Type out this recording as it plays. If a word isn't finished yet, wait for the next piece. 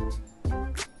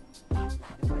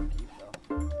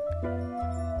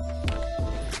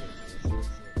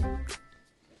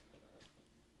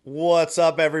What's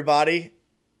up, everybody?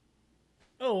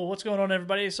 Oh, what's going on,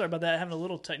 everybody? Sorry about that. Having a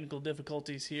little technical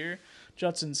difficulties here.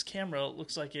 Judson's camera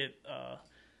looks like it.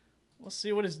 Let's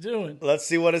see what it's doing. Let's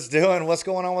see what it's doing. What's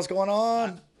going on? What's going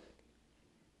on?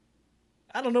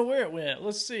 I don't know where it went.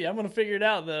 Let's see. I'm going to figure it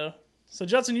out, though. So,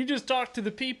 Judson, you just talked to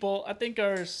the people. I think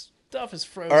our stuff is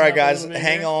frozen. All right, guys,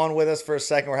 hang on with us for a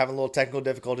second. We're having a little technical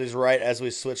difficulties right as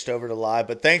we switched over to live.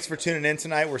 But thanks for tuning in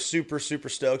tonight. We're super, super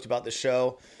stoked about the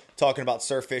show. Talking about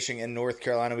surf fishing in North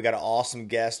Carolina. We got an awesome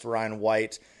guest, Ryan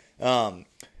White.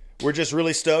 We're just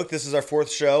really stoked. This is our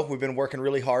fourth show. We've been working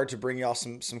really hard to bring y'all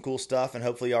some cool stuff, and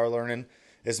hopefully y'all are learning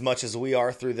as much as we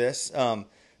are through this.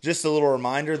 Just a little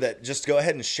reminder that just go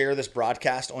ahead and share this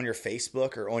broadcast on your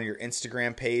Facebook or on your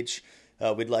Instagram page.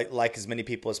 We'd like as many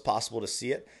people as possible to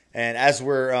see it. And as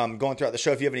we're going throughout the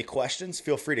show, if you have any questions,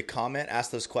 feel free to comment, ask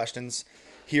those questions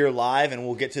here live, and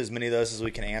we'll get to as many of those as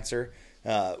we can answer.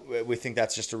 We think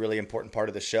that's just a really important part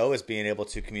of the show, is being able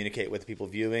to communicate with the people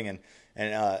viewing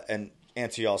and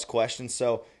answer y'all's questions.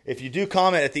 So if you do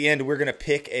comment at the end, we're going to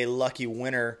pick a lucky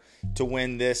winner to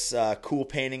win this cool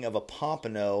painting of a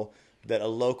pompano that a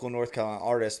local North Carolina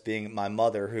artist, being my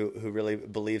mother, who really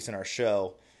believes in our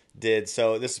show, did.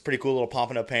 So this is a pretty cool little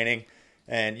pompano painting,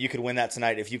 and you could win that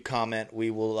tonight. If you comment,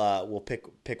 we'll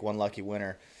pick one lucky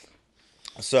winner.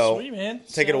 So sweet, man.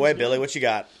 Take it away, Billy. What you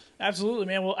got? Absolutely,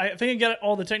 man. Well, I think I got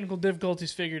all the technical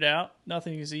difficulties figured out.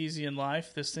 Nothing is easy in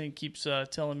life. This thing keeps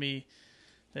telling me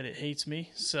that it hates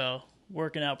me. So,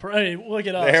 working out. Hey, look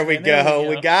at us. There we go.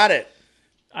 We got it.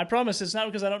 I promise it's not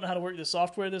because I don't know how to work the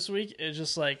software this week. It's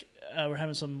just like we're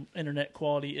having some internet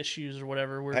quality issues or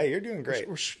whatever. Hey, you're doing great.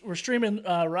 We're streaming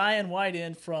Ryan White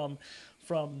in from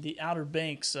the Outer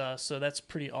Banks, so that's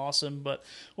pretty awesome. But,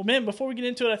 well, man, before we get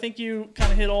into it, I think you kind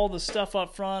of hit all the stuff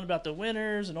up front about the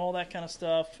winners and all that kind of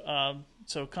stuff.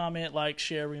 So comment, like,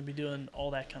 share. We're going to be doing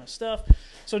all that kind of stuff.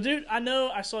 So, dude, I know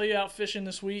I saw you out fishing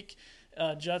this week,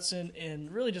 Judson,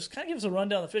 and really just kind of give us a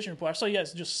rundown of the fishing report. I saw you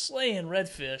guys just slaying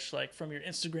redfish, like from your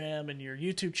Instagram and your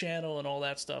YouTube channel and all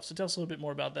that stuff. So tell us a little bit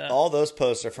more about that. All those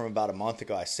posts are from about a month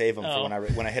ago. I save them for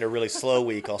when I hit a really slow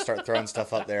week. I'll start throwing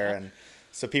stuff up there, and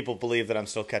so people believe that I'm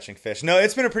still catching fish. No,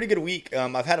 it's been a pretty good week.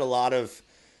 I've had a lot of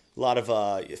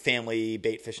family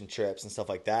bait fishing trips and stuff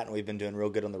like that, and we've been doing real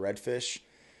good on the redfish,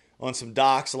 on some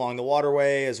docks along the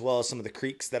waterway, as well as some of the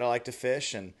creeks that I like to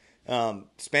fish. And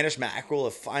Spanish mackerel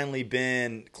have finally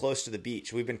been close to the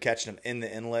beach. We've been catching them in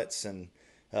the inlets and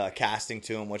casting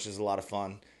to them, which is a lot of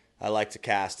fun. I like to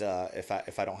cast if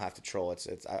I don't have to troll.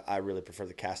 I really prefer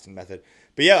the casting method.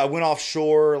 But yeah, I went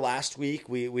offshore last week.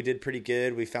 We did pretty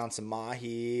good. We found some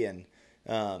mahi and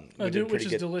which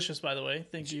is delicious, by the way.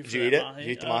 Thank you for that mahi. Did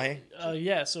you eat the mahi?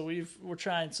 Yeah. So we're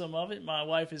trying some of it. My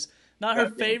wife is not her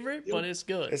favorite, but it's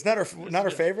good. It's not her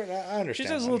favorite. I understand. She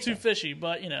says a little too fishy,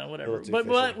 but whatever.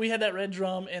 But we had that red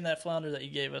drum and that flounder that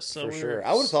you gave us. So for sure,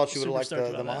 I would have thought she would have liked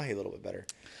the mahi a little bit better.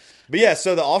 But yeah,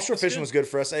 so the offshore fishing was good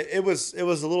for us. It was a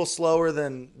little slower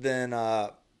than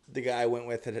the guy I went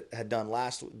with had done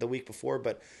the week before.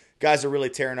 But guys are really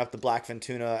tearing up the blackfin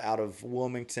tuna out of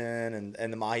Wilmington,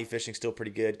 and the mahi fishing still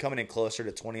pretty good, coming in closer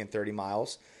to 20 and 30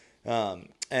 miles.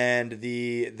 And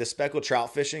the speckled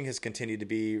trout fishing has continued to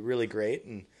be really great,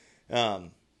 and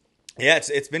yeah,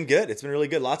 it's been good. It's been really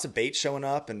good. Lots of bait showing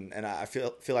up, and I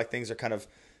feel like things are kind of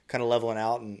leveling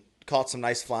out, and caught some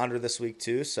nice flounder this week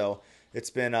too. So it's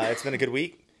been a good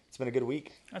week. It's been a good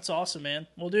week. That's awesome, man.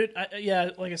 Well, dude,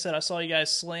 like I said, I saw you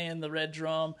guys slaying the red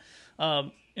drum.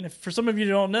 And if for some of you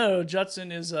who don't know,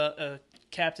 Judson is a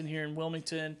captain here in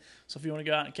Wilmington. So if you want to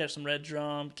go out and catch some red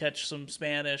drum, catch some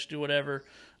Spanish, do whatever.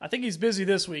 I think he's busy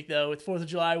this week though with 4th of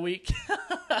July week.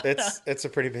 It's a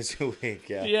pretty busy week.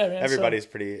 Yeah, man. Everybody's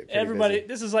pretty busy.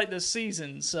 This is like the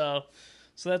season. So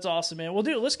that's awesome, man. Well,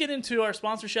 dude, let's get into our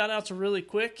sponsor shout-outs really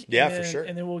quick. Yeah, for sure.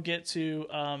 And then we'll get to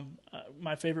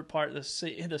my favorite part, the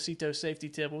Cito safety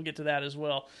tip. We'll get to that as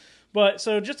well. But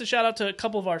so just a shout-out to a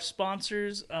couple of our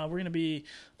sponsors. We're going to be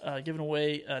giving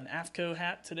away an AFCO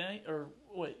hat today. Or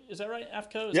wait, is that right?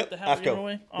 AFCO? Is that the hat we're giving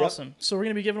away? Awesome. Yep. So we're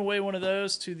going to be giving away one of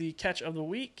those to the catch of the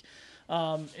week.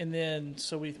 And then,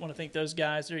 so we want to thank those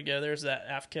guys. There you go. There's that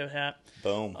AFCO hat.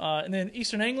 Boom. And then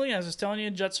Eastern Angling, as I was telling you,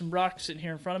 Judson Brock sitting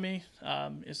here in front of me,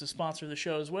 is the sponsor of the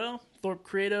show as well. Thorpe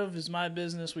Creative is my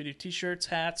business. We do T-shirts,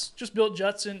 hats. Just built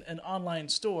Judson an online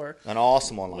store. An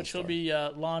awesome online store. Which he'll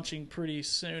be launching pretty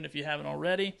soon if you haven't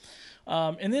already.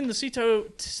 And then the Cito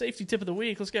safety tip of the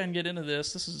week. Let's go ahead and get into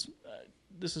this.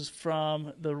 This is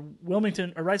from the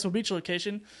Wilmington or Wrightsville Beach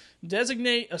location.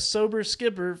 Designate a sober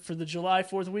skipper for the July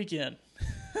 4th weekend.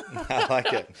 I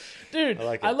like it. Dude, I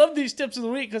like it. I love these tips of the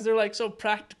week because they're like so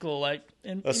practical. Like,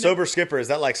 and A sober skipper, is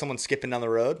that like someone skipping down the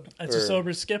road? It's a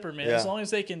sober skipper, man. Yeah. As long as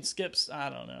they can skip, I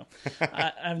don't know.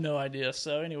 I have no idea.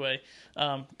 So anyway,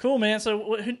 cool, man.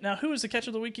 So now, who was the catch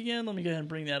of the week again? Let me go ahead and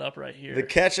bring that up right here. The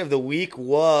catch of the week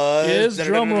was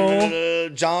drum roll.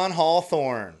 John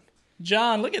Hawthorne.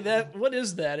 John, look at that. What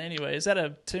is that anyway? Is that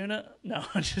a tuna? No,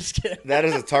 I'm just kidding. That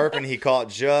is a tarpon he caught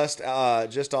just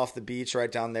off the beach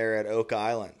right down there at Oak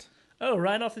Island. Oh,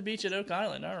 right off the beach at Oak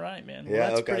Island. All right, man. Well, Yeah,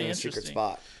 that's Oak pretty Island's a interesting. secret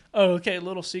spot. Oh, okay,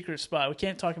 little secret spot. We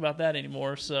can't talk about that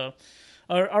anymore. So,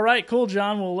 all right, cool,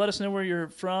 John. Well, let us know where you're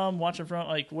from, watching from,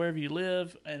 like wherever you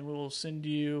live, and we'll send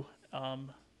you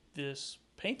this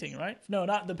painting, right? No,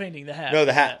 not the painting, the hat. No,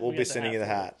 the hat. We We'll got be sending you the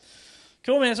hat.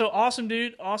 Cool, man. So awesome,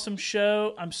 dude. Awesome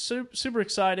show. I'm super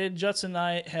excited. Judson and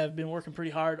I have been working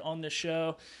pretty hard on this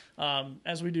show,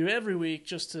 as we do every week,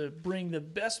 just to bring the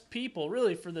best people,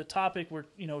 really, for the topic we're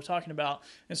talking about.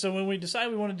 And so when we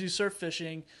decided we want to do surf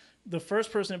fishing, the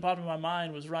first person that popped in my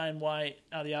mind was Ryan White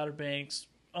out of the Outer Banks.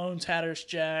 Owns Hatteras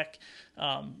Jack.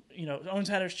 Owns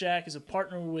Hatteras Jack, is a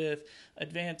partner with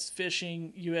Advanced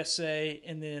Fishing USA,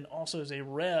 and then also is a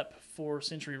rep for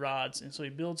Century Rods. And so he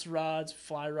builds rods,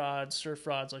 fly rods, surf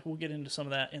rods. Like, we'll get into some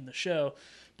of that in the show.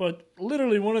 But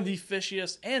literally one of the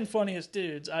fishiest and funniest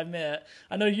dudes I've met.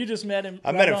 I know you just met him.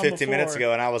 I met him 15 minutes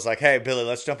ago, and I was like, "Hey, Billy,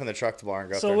 let's jump in the truck tomorrow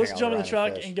and go." So let's jump in the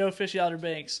truck and go fish the Outer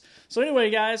Banks. So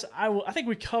anyway, guys, I think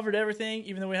we covered everything,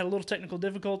 even though we had a little technical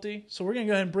difficulty. So we're gonna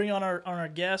go ahead and bring on our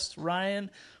guest,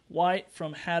 Ryan White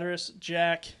from Hatteras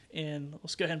Jack, and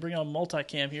let's go ahead and bring on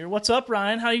multicam here. What's up,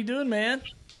 Ryan? How you doing, man?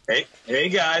 Hey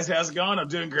guys, how's it going? I'm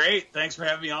doing great. Thanks for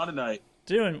having me on tonight.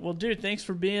 Dude, thanks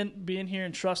for being here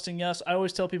and trusting us. I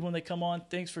always tell people when they come on,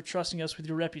 thanks for trusting us with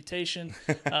your reputation.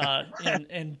 This is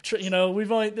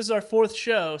our 4th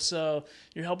show, so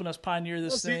you're helping us pioneer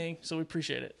this thing, so we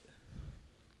appreciate it.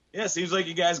 Yeah, seems like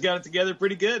you guys got it together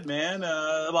pretty good, man.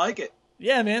 I like it.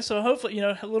 Yeah, man. So hopefully,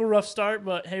 a little rough start,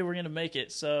 but hey, we're going to make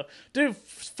it. So, dude,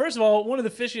 first of all, one of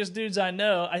the fishiest dudes I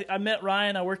know. I met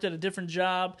Ryan. I worked at a different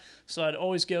job, so I'd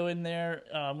always go in there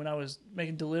when I was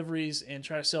making deliveries and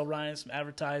try to sell Ryan some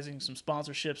advertising, some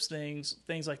sponsorships,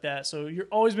 things like that. So you've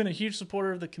always been a huge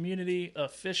supporter of the community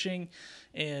of fishing,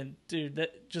 and, dude,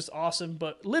 that just awesome.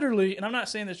 But literally, and I'm not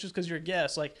saying this just because you're a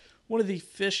guest, like one of the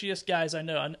fishiest guys I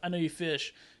know. I know you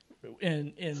fish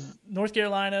in North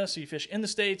Carolina, so you fish in the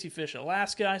States, you fish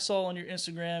Alaska, I saw on your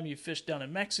Instagram, you fish down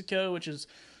in Mexico, which is,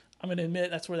 I'm going to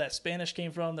admit, that's where that Spanish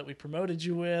came from that we promoted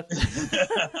you with.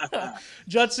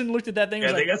 Judson looked at that thing.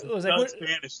 Yeah, they got some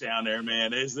Spanish down there, man.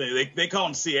 They call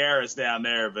them Sierras down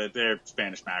there, but they're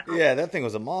Spanish mackerel. Yeah, that thing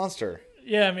was a monster.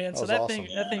 Yeah, man. So that awesome.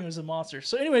 thing was a monster.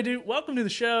 So anyway, dude, welcome to the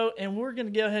show, and we're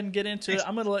going to go ahead and get into it.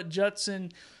 I'm going to let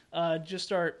Judson just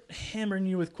start hammering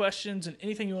you with questions and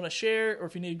anything you want to share, or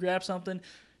if you need to grab something.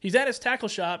 He's at his tackle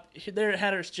shop there at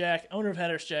Hatteras Jack, owner of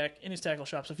Hatteras Jack, in his tackle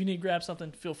shop. So if you need to grab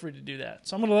something, feel free to do that.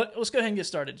 So let's go ahead and get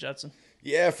started, Judson.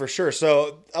 Yeah, for sure.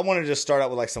 So I want to just start out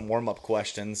with like some warm-up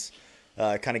questions,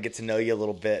 kind of get to know you a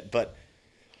little bit. But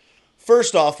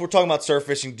first off, we're talking about surf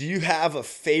fishing. Do you have a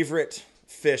favorite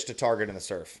fish to target in the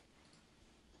surf?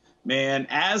 Man,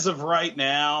 as of right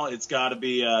now, it's got to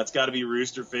be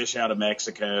rooster fish out of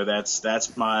Mexico.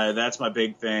 That's my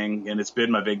big thing, and it's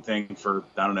been my big thing for,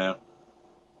 I don't know,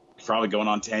 probably going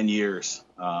on 10 years.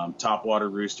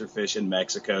 Topwater rooster fish in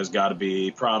Mexico has got to be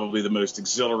probably the most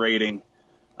exhilarating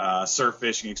surf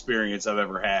fishing experience I've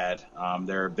ever had.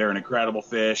 They're an incredible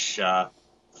fish.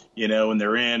 When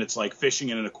they're in, it's like fishing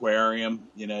in an aquarium.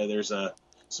 There's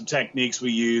some techniques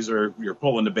we use, or you're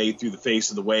pulling the bait through the face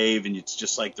of the wave, and it's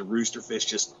just like the rooster fish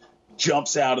just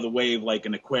jumps out of the wave like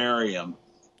an aquarium,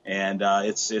 and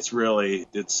it's really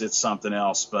something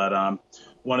else. But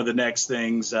one of the next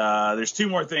things, there's 2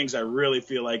 more things I really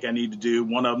feel like I need to do.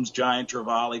 One of them's giant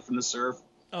trevally from the surf.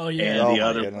 Oh yeah, and the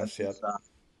other one's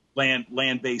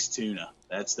land-based tuna.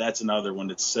 That's another one.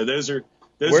 Those are.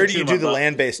 Where do you do the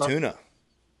land-based tuna?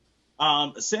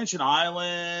 Ascension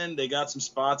Island. They got some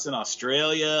spots in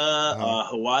Australia,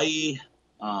 Hawaii.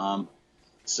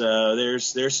 So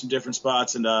there's some different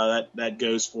spots, and that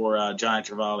goes for giant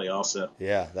trevally also.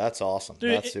 Yeah, that's awesome.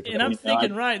 Dude, that's super and cool. I'm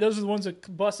thinking, right, those are the ones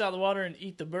that bust out of the water and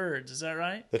eat the birds. Is that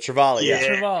right? The trevally, Yeah.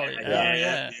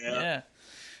 Trevally. Yeah.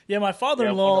 Yeah, my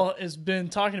father-in-law has been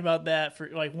talking about that for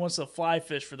wants to fly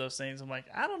fish for those things. I'm like,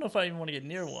 I don't know if I even want to get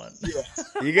near one.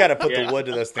 You got to put the wood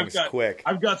to those things quick.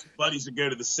 I've got some buddies that go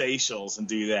to the Seychelles and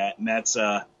do that, and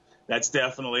that's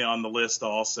definitely on the list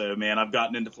also, man. I've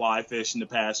gotten into fly fishing the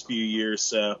past few years,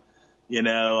 so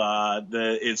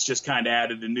It's just kind of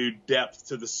added a new depth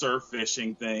to the surf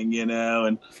fishing thing,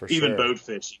 and For even sure. boat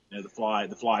fishing. The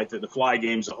fly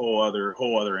game's a whole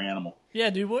other animal. Yeah,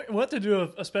 dude, we'll have to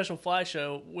do a special fly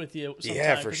show with you sometime.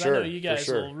 Yeah, for 'cause sure, I know you for guys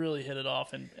sure. will really hit it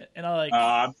off, and I like.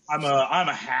 I'm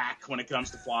a hack when it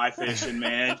comes to fly fishing,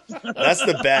 man. That's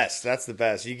the best. That's the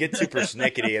best. You get too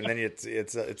persnickety, and then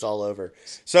it's all over.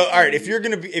 So, all right, if you're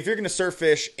gonna surf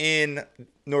fish in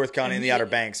North County in the Outer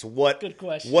Banks, Good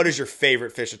question. what is your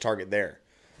favorite fish to target there?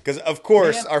 Because of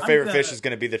course Man, our favorite fish is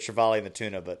going to be the trevally and the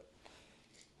tuna, but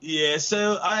Yeah,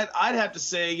 so I'd have to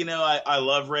say, I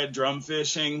love red drum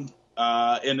fishing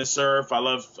in the surf. I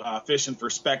love fishing for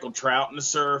speckled trout in the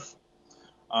surf.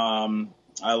 I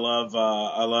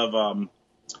love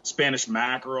Spanish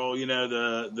mackerel,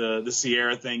 the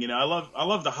Sierra thing. I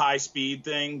love the high speed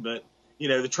thing, but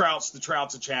the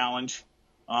trout's a challenge.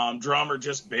 Drum are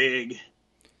just big,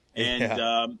 and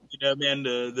man,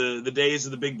 the days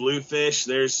of the big bluefish,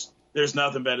 there's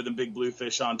nothing better than big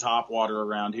bluefish on top water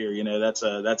around here. That's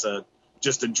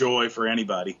just a joy for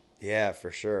anybody. yeah,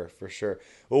 for sure, for sure.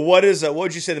 Well, what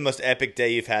would you say the most epic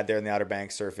day you've had there in the Outer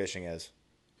Banks surf fishing is?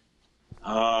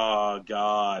 Oh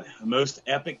God, the most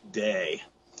epic day.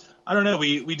 I don't know.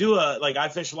 We do I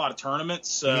fish a lot of tournaments,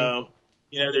 so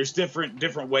there's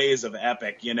different ways of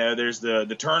epic. There's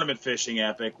the tournament fishing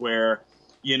epic where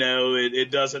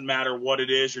it doesn't matter what it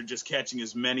is, you're just catching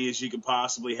as many as you can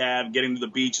possibly have, getting to the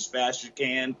beach as fast as you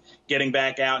can, getting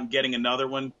back out and getting another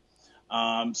one.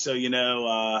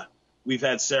 We've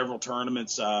had several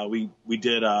tournaments. We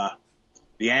did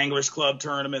the Anglers Club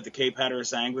tournament, the Cape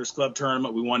Hatteras Anglers Club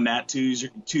tournament. We won that 2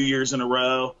 years in a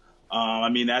row.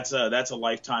 That's a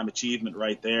lifetime achievement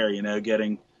right there.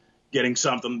 Getting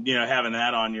something, having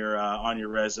that on your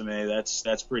resume.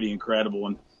 That's pretty incredible.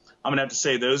 And I'm gonna have to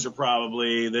say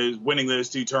winning those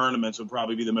two tournaments would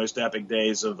probably be the most epic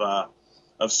days of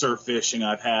surf fishing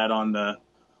I've had on the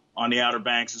Outer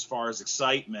Banks as far as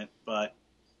excitement. But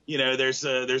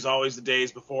there's always the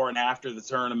days before and after the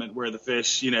tournament where the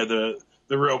fish,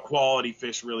 the real quality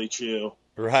fish really chew.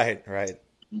 Right.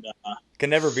 And, Can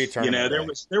never be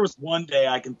tournament. there was one day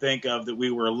I can think of that we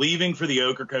were leaving for the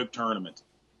Ocracoke tournament,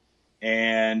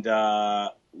 and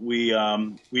we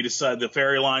decided the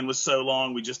ferry line was so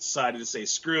long, we just decided to say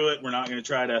screw it. We're not going to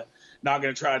try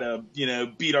to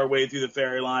beat our way through the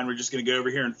ferry line. We're just going to go over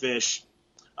here and fish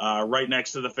right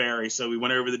next to the ferry. So we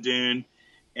went over the dune,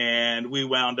 and we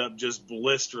wound up just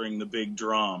blistering the big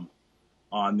drum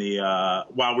on the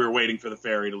while we were waiting for the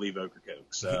ferry to leave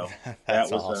Ocracoke. So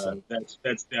That's awesome.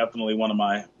 That's definitely one of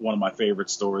my favorite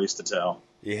stories to tell.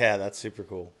 Yeah, that's super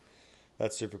cool.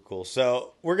 That's super cool.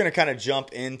 So we're going to kind of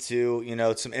jump into,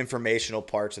 some informational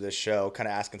parts of this show, kind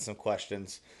of asking some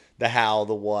questions, the how,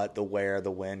 the what, the where,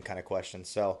 the when kind of questions.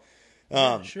 So,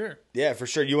 Sure. Yeah, for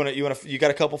sure. You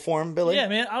got a couple for him, Billy? Yeah,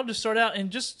 man. I'll just start out, and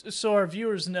just so our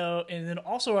viewers know, and then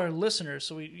also our listeners.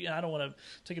 So I don't want to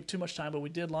take up too much time, but we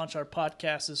did launch our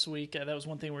podcast this week. That was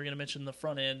one thing we were going to mention in the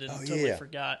front end, and totally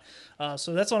forgot.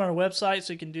 So that's on our website,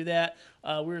 so you can do that.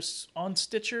 We're on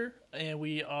Stitcher, and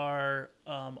we are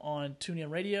on TuneIn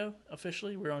Radio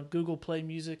officially. We're on Google Play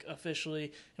Music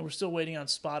officially, and we're still waiting on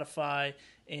Spotify.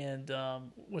 And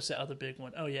what's that other big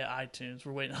one? Oh, yeah, iTunes.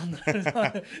 We're waiting on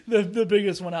the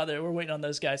biggest one out there. We're waiting on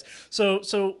those guys. So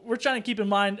we're trying to keep in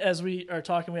mind as we are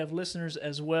talking, we have listeners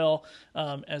as well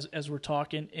as we're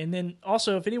talking. And then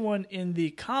also, if anyone in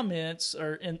the comments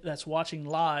that's watching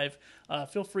live,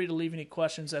 feel free to leave any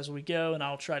questions as we go, and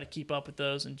I'll try to keep up with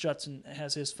those. And Judson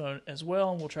has his phone as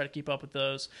well, and we'll try to keep up with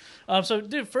those.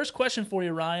 Dude, first question for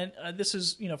you, Ryan. This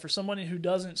is, for someone who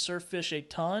doesn't surf fish a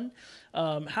ton,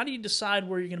 how do you decide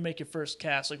where you're going to make your first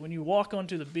cast? Like when you walk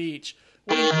onto the beach,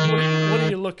 what are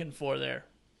you looking for there?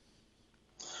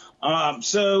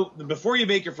 So before you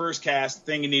make your first cast,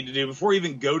 the thing you need to do before you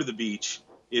even go to the beach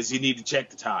is you need to check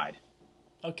the tide.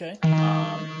 Okay.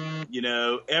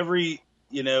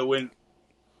 When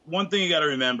one thing you got to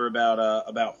remember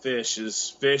about fish is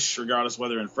fish, regardless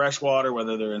whether in freshwater,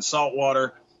 whether they're in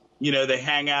saltwater, they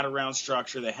hang out around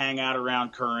structure, they hang out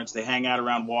around currents, they hang out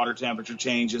around water temperature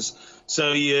changes.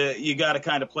 So you got to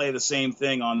kind of play the same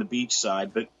thing on the beach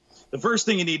side. But the first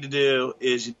thing you need to do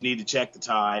is you need to check the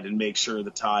tide and make sure the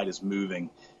tide is moving.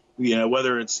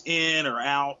 Whether it's in or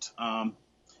out,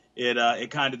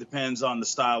 it kind of depends on the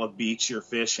style of beach you're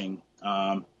fishing.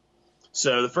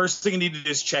 So the first thing you need to do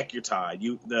is check your tide.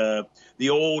 The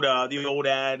old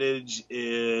adage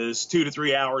is 2 to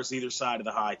 3 hours either side of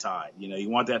the high tide. You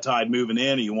want that tide moving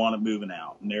in or you want it moving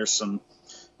out. And there's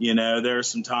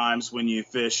some times when you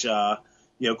fish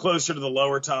closer to the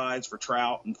lower tides for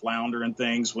trout and flounder and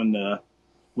things when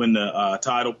when the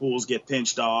tidal pools get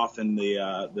pinched off and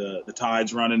the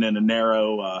tide's running in a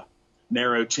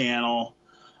narrow channel.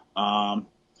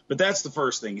 But that's the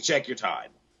first thing. You check your tide.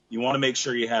 You want to make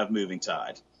sure you have moving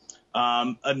tide.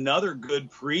 Another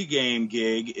good pregame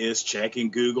gig is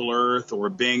checking Google Earth or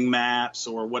Bing Maps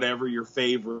or whatever your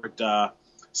favorite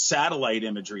satellite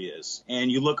imagery is. And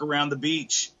you look around the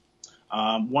beach.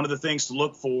 One of the things to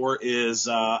look for is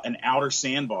an outer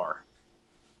sandbar.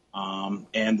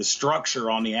 And the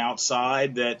structure on the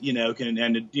outside that,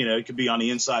 it could be on the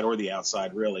inside or the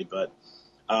outside really, but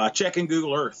checking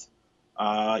Google Earth.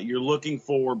 You're looking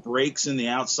for breaks in the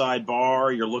outside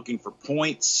bar. You're looking for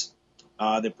points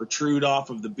that protrude off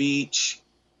of the beach,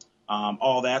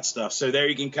 all that stuff. So there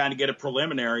you can kind of get a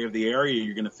preliminary of the area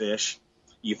you're going to fish.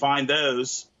 You find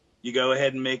those, you go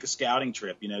ahead and make a scouting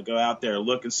trip, go out there,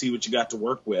 look and see what you got to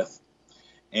work with.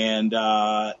 And,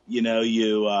 you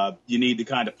need to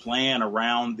kind of plan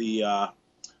around the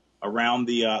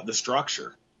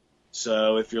structure.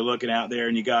 So if you're looking out there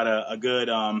and you got a good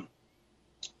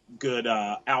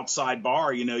outside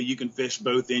bar, you can fish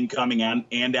both incoming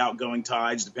and outgoing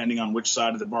tides, depending on which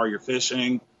side of the bar you're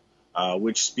fishing,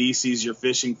 which species you're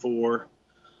fishing for.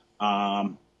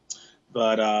 But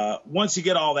once you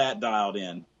get all that dialed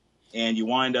in and you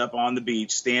wind up on the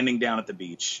beach, standing down at the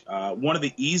beach, one of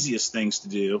the easiest things to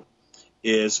do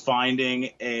is finding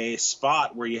a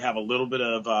spot where you have a little bit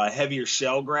of heavier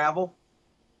shell gravel,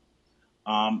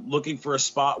 looking for a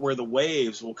spot where the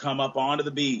waves will come up onto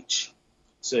the beach.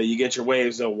 So you get your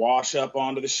waves, they'll wash up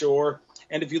onto the shore.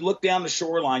 And if you look down the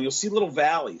shoreline, you'll see little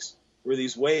valleys where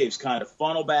these waves kind of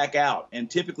funnel back out. And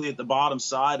typically at the bottom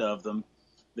side of them,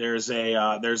 there's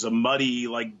a muddy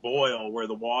like boil where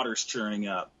the water's churning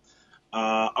up.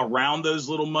 Around those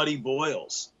little muddy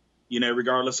boils,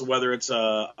 regardless of whether it's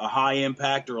a high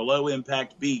impact or a low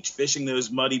impact beach, fishing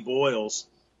those muddy boils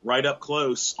right up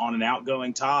close on an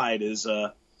outgoing tide is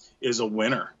a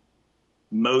winner.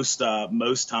 Most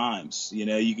times,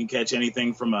 you can catch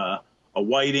anything from a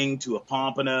whiting to a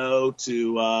pompano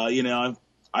to,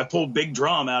 I pulled big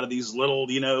drum out of these little,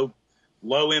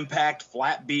 low impact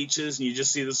flat beaches, and you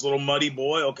just see this little muddy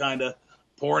boil kind of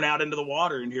pouring out into the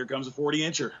water, and here comes a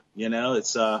 40-incher.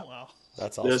 It's wow.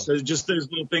 That's awesome. There's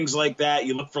little things like that.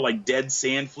 You look for like dead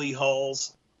sand flea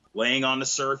hulls laying on the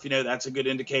surf. That's a good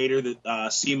indicator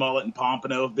that sea mullet and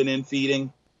pompano have been in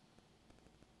feeding.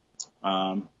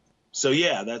 So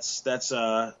yeah, that's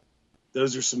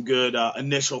those are some good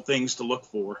initial things to look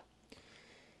for.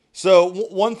 So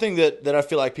one thing that I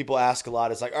feel like people ask a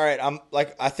lot is like, all right,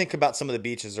 I think about some of the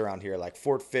beaches around here, like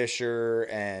Fort Fisher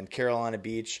and Carolina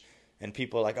Beach, and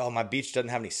people are like, oh, my beach doesn't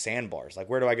have any sandbars. Like,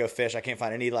 where do I go fish? I can't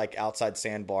find any like outside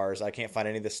sandbars. I can't find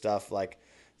any of the stuff like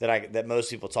that most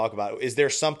people talk about. Is there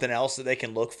something else that they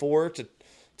can look for to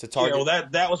target? Yeah, well,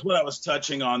 that was what I was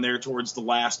touching on there towards the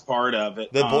last part of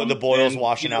it. The boils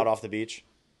washing out off the beach.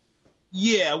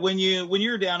 Yeah, when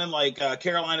you're down in like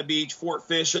Carolina Beach, Fort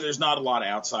Fisher, there's not a lot of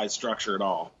outside structure at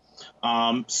all.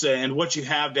 And what you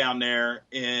have down there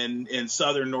in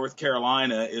southern North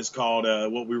Carolina is called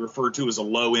what we refer to as a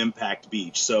low impact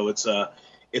beach. So it's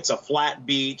a flat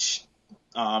beach,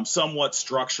 somewhat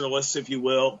structureless, if you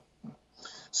will.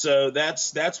 So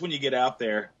that's when you get out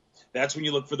there. That's when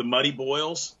you look for the muddy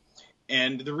boils.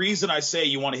 And the reason I say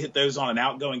you want to hit those on an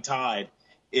outgoing tide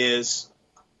is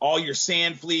all your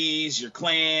sand fleas, your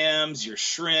clams, your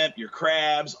shrimp, your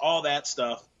crabs, all that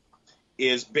stuff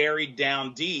is buried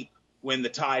down deep when the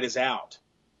tide is out.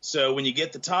 So when you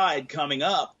get the tide coming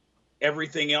up,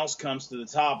 everything else comes to the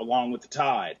top along with the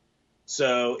tide.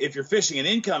 So if you're fishing an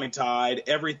incoming tide,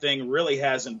 everything really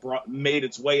hasn't made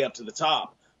its way up to the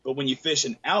top. But when you fish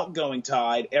an outgoing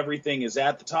tide, everything is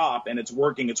at the top and it's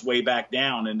working its way back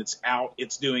down and it's out,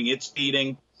 it's doing its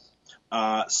feeding.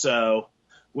 So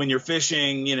when you're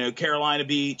fishing, Carolina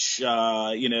Beach,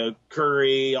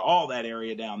 Curry, all that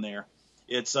area down there,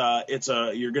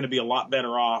 you're going to be a lot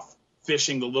better off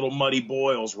fishing the little muddy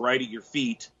boils right at your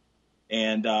feet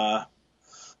and, going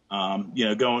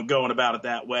about it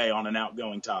that way on an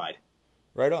outgoing tide.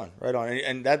 Right on.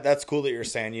 And that's cool that you're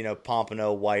saying,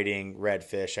 pompano, whiting,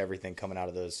 redfish, everything coming out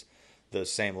of those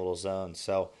same little zones.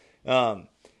 So, all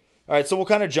right, so we'll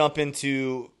kind of jump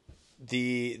into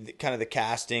the kind of the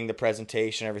casting, the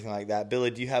presentation, everything like that. Billy,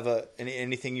 do you have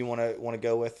anything you want to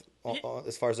go with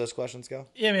as far as those questions go?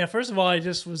 Yeah, man. First of all, I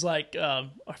just was like, I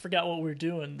forgot what we were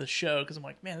doing the show because I'm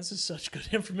like, man, this is such good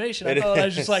information. I thought I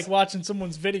was just like watching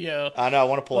someone's video. I know. I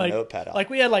want to pull a notepad out.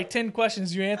 Like we had like 10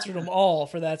 questions. You answered them all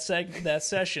for that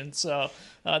session. So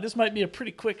this might be a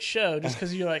pretty quick show just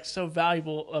because you're like so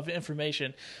valuable of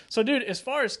information. So, dude, as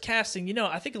far as casting,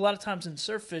 I think a lot of times in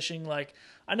surf fishing, like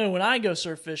I know when I go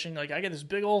surf fishing, like I get this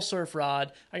big old surf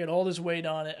rod, I got all this weight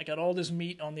on it, I got all this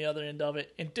meat on the other end of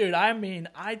it, and dude, I mean,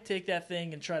 I take that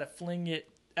thing and try to fling it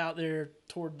out there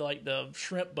toward like the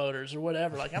shrimp boaters or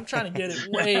whatever. Like I'm trying to get it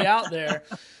way out there.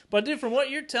 But dude, from what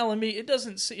you're telling me, it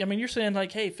doesn't seem, I mean, you're saying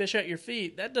like, hey, fish at your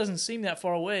feet. That doesn't seem that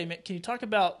far away. Can you talk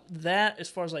about that as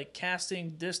far as like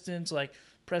casting distance, like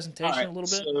presentation a little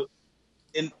bit? So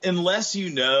unless you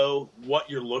know what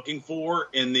you're looking for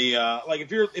in the like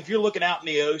if you're looking out in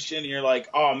the ocean and you're like,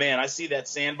 oh man, I see that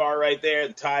sandbar right there,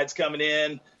 the tide's coming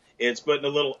in, it's putting a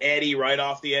little eddy right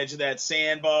off the edge of that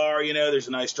sandbar, there's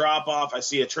a nice drop off, I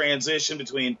see a transition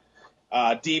between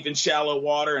deep and shallow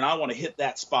water, and I want to hit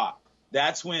that spot.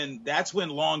 That's when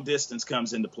long distance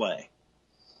comes into play.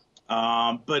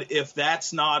 But if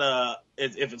that's not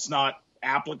if it's not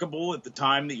applicable at the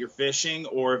time that you're fishing,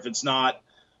 or if it's not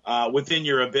within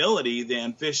your ability,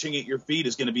 then fishing at your feet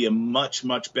is going to be a much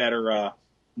better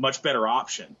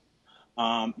option.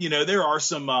 There are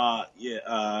some,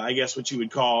 I guess what you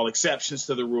would call exceptions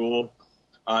to the rule,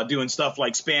 doing stuff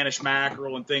like Spanish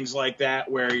mackerel and things like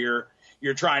that, where you're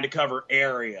trying to cover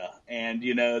area, and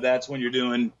that's when you're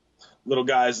doing little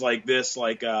guys like this,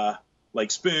 like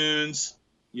spoons.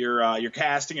 You're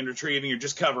casting and retrieving. You're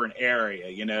just covering area.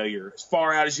 You're as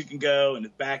far out as you can go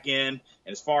and back in,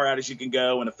 and as far out as you can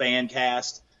go in a fan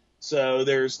cast. So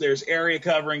there's area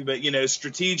covering, but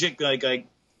strategic like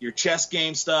your chest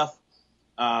game stuff.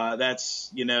 That's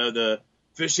the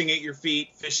fishing at your feet,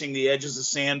 fishing the edges of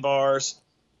sandbars,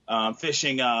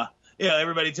 fishing.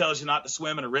 Everybody tells you not to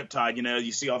swim in a riptide.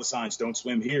 You see all the signs: don't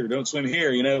swim here, don't swim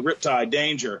here. Riptide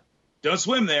danger. Don't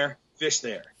swim there. Fish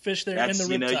there. Fish there in the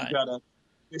riptide. You gotta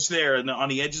fish there on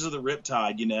the edges of the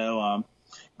riptide.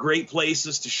 Great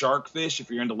places to shark fish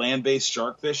if you're into land-based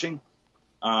shark fishing.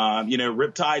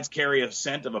 Riptides carry a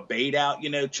scent of a bait out.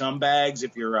 Chum bags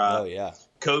if you're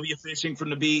cobia fishing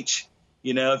from the beach.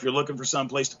 If you're looking for some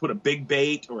place to put a big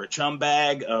bait or a chum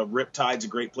bag, riptide's a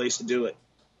great place to do it.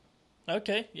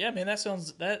 Okay, yeah, man,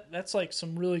 that's like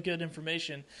some really good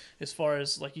information as far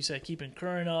as, like you said, keeping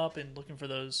current up and looking for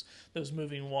those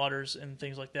moving waters and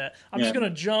things like that. I'm just gonna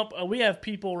jump. We have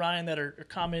people, Ryan, that are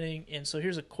commenting, and so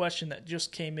here's a question that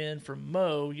just came in from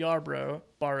Mo Yarbrough.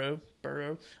 I'm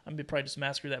gonna probably just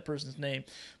massacre that person's name,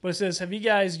 but it says, have you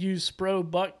guys used Spro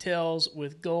bucktails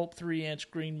with Gulp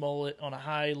 3-inch green mullet on a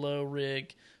high-low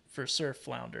rig for surf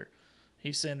flounder?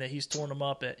 He's saying that he's torn them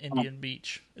up at Indian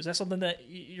Beach. Is that something that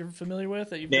you're familiar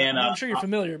with? I'm sure you're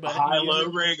familiar, but a high-low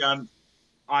rig,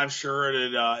 I'm sure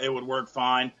it would work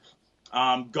fine.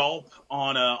 Gulp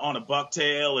on a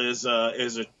bucktail is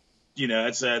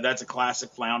that's a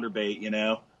classic flounder bait.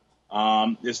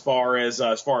 As far as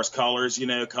colors,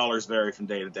 colors vary from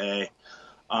day to day.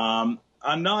 I'm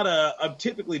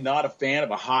typically not a fan of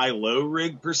a high-low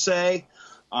rig per se.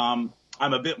 I'm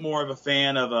a bit more of a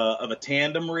fan of a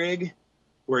tandem rig,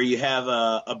 where you have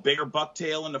a bigger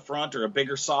bucktail in the front or a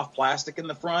bigger soft plastic in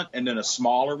the front, and then a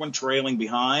smaller one trailing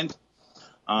behind.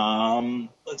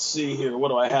 Let's see here. What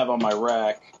do I have on my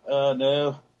rack?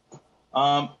 No.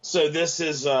 So this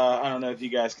is I don't know if you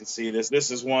guys can see this.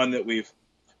 This is one that we've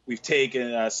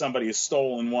taken. Somebody has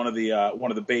stolen one of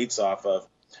the baits off of.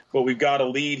 But we've got a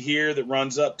lead here that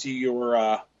runs up to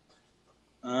your.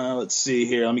 Let's see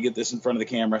here. Let me get this in front of the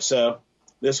camera. So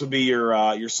this would be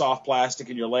your soft plastic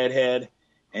and your lead head.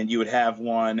 And you would have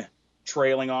one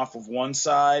trailing off of one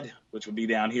side, which would be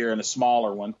down here, and a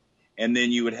smaller one. And then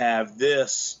you would have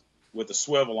this with a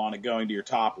swivel on it going to your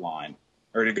top line,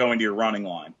 or to go into your running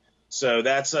line. So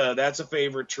that's a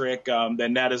favorite trick.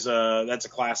 Then that's a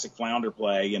classic flounder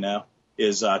play,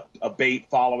 is a bait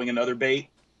following another bait.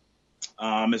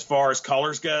 As far as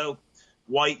colors go,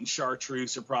 white and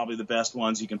chartreuse are probably the best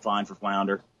ones you can find for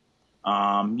flounder.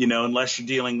 Unless you're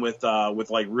dealing with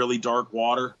like really dark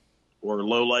water or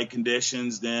low light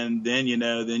conditions, then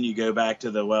you go back to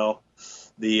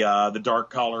the dark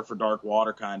color for dark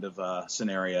water kind of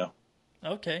scenario.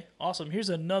 Okay, awesome. Here's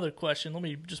another question. Let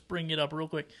me just bring it up real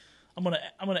quick. I'm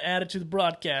gonna add it to the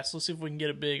broadcast. Let's see if we can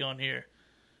get it big on here.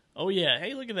 Oh yeah,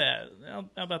 hey, look at that. How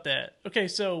about that? Okay,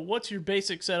 so what's your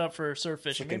basic setup for surf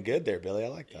fishing? Looking good there, Billy. I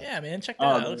like that. Yeah, man, check that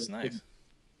out. It looks nice.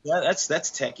 Yeah, that's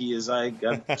techie as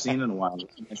I've seen in a while.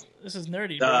 This is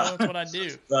nerdy, bro. That's what I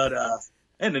do. But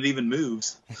and it even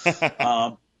moves.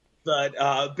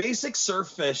 But basic surf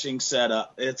fishing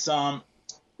setup. It's the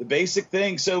basic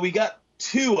thing. So we got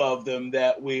two of them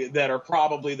that are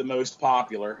probably the most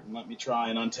popular. Let me try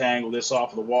and untangle this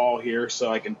off of the wall here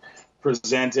so I can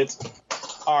present it.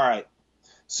 All right.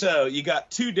 So you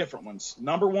got two different ones.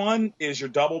 Number one is your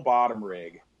double bottom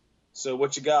rig. So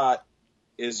what you got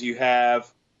is you have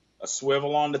a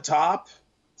swivel on the top,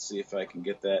 Let's see if I can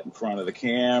get that in front of the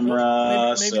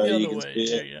camera. Maybe so the you other can way.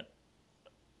 see There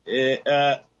it. you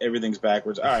go. Everything's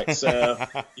backwards. All right, so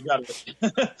you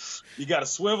got a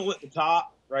swivel at the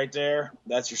top right there.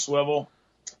 That's your swivel.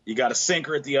 You got a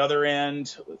sinker at the other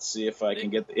end. Let's see if I can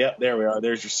get yep, there we are.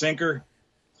 There's your sinker.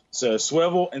 So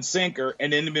swivel and sinker,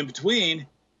 and then in between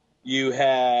you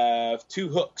have two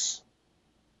hooks.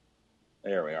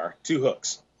 There we are, two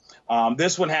hooks.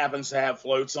 This one happens to have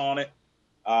floats on it.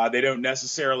 They don't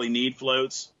necessarily need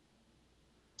floats.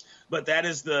 But that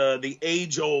is the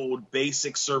age-old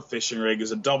basic surf fishing rig,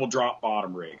 is a double drop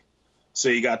bottom rig. So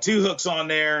you got two hooks on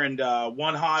there, and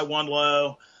one high, one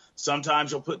low.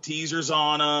 Sometimes you'll put teasers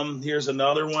on them. Here's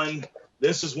another one.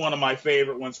 This is one of my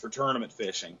favorite ones for tournament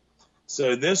fishing.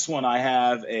 So this one I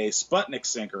have a Sputnik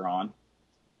sinker on,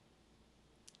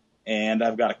 and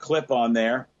I've got a clip on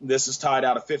there. This is tied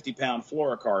out a 50-pound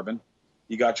fluorocarbon.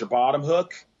 You got your bottom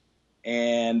hook,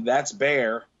 and that's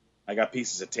bare. I got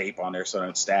pieces of tape on there so I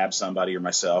don't stab somebody or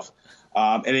myself.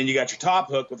 And then you got your top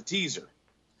hook with a teaser.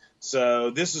 So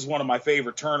this is one of my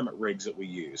favorite tournament rigs that we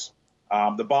use.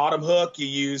 The bottom hook you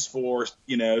use for,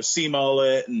 sea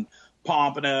mullet and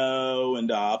pompano and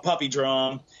puppy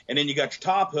drum. And then you got your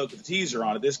top hook with a teaser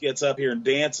on it. This gets up here and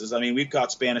dances. I mean, we've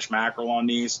caught Spanish mackerel on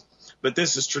these, but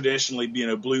this is traditionally,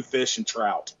 bluefish and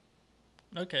trout.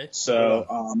 Okay.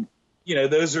 So,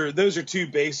 those are two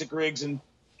basic rigs. And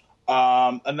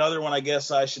another one I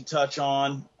guess I should touch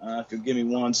on, if you'll give me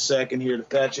 1 second here to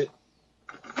fetch it,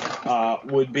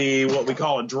 would be what we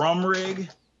call a drum rig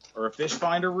or a fish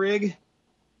finder rig,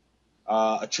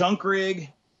 a chunk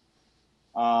rig.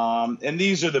 And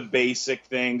these are the basic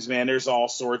things, man. There's all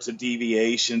sorts of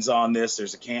deviations on this.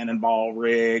 There's a cannonball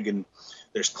rig, and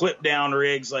there's clip down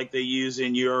rigs like they use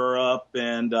in Europe.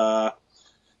 And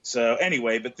so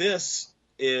anyway, but this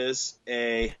is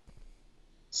a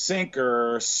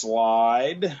sinker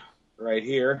slide right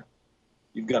here.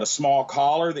 You've got a small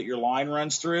collar that your line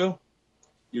runs through.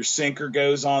 Your sinker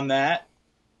goes on that.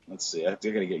 Let's see, I'm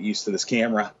going to get used to this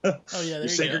camera. Oh, yeah, Your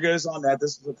sinker goes on that.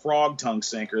 This is a frog tongue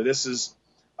sinker. This is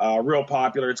real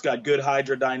popular. It's got good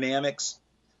hydrodynamics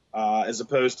as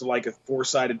opposed to like a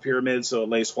four-sided pyramid, so it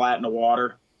lays flat in the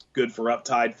water. Good for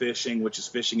uptide fishing, which is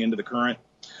fishing into the current.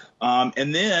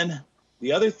 And then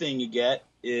the other thing you get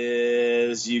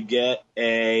is you get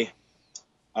this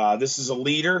is a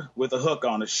leader with a hook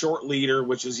on, a short leader,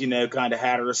 which is, kind of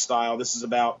Hatteras style. This is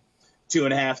about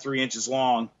 2.5, 3 inches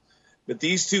long. But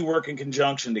these two work in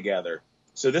conjunction together.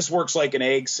 So this works like an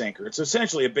egg sinker. It's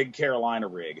essentially a big Carolina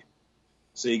rig.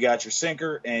 So you got your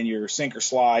sinker and your sinker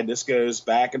slide. This goes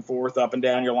back and forth, up and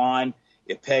down your line.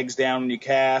 It pegs down when you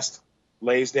cast,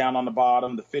 lays down on the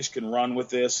bottom. The fish can run with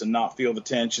this and not feel the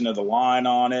tension of the line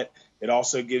on it. It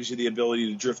also gives you the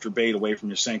ability to drift your bait away from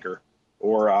your sinker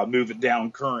or move it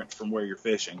down current from where you're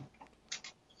fishing.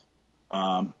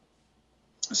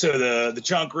 So the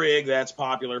chunk rig, that's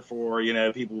popular for,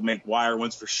 people who make wire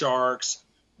ones for sharks,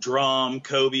 drum,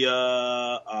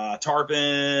 cobia,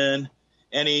 tarpon,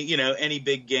 any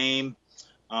big game.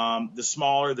 The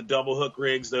smaller, the double hook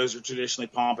rigs, those are traditionally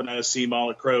pompano, sea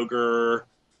mullet, croaker,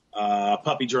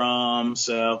 puppy drum.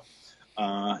 So,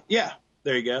 there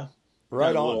you go.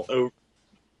 Right on. Little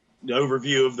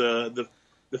overview of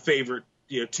the favorite,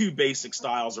 two basic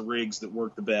styles of rigs that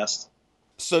work the best.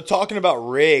 So talking about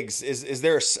rigs, is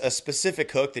there a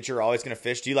specific hook that you're always going to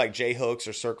fish? Do you like J hooks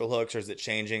or circle hooks, or is it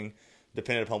changing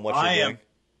depending upon what you're doing?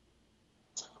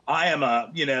 I am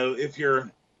if you're,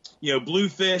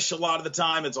 bluefish, a lot of the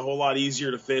time it's a whole lot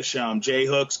easier to fish J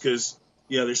hooks because,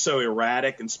 they're so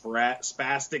erratic and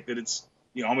spastic that it's,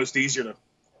 almost easier to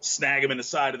snag them in the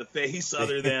side of the face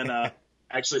other than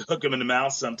actually hook them in the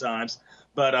mouth sometimes.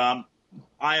 But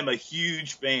I am a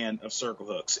huge fan of circle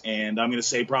hooks, and I'm going to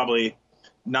say probably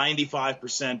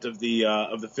 95% of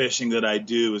the fishing that I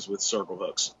do is with circle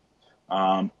hooks.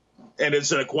 And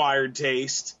it's an acquired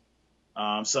taste.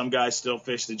 Some guys still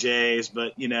fish the J's,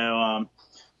 but,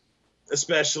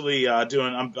 especially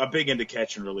I'm big into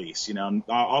catch and release.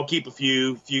 I'll keep a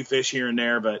few fish here and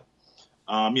there, but,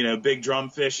 big drum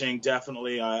fishing,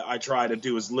 definitely I try to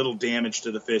do as little damage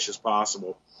to the fish as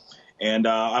possible. And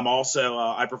I'm also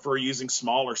I prefer using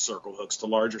smaller circle hooks to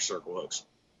larger circle hooks.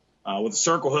 With the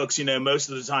circle hooks, most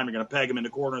of the time you're going to peg them in the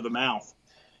corner of the mouth.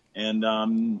 And,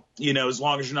 as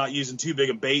long as you're not using too big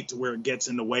a bait to where it gets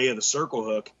in the way of the circle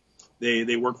hook,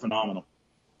 they work phenomenal.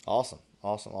 Awesome.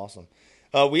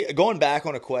 Going back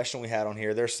on a question we had on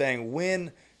here, they're saying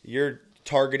when you're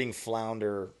targeting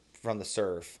flounder from the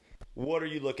surf, what are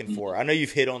you looking for? I know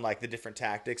you've hit on like the different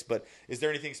tactics, but is there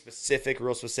anything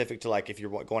real specific to like if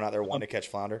you're going out there wanting to catch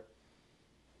flounder?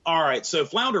 All right. So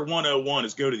flounder 101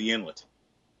 is go to the inlet.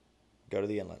 Go to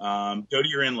the inlet. Go to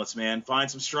your inlets, man. Find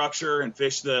some structure and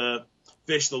fish the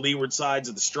leeward sides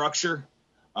of the structure.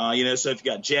 So if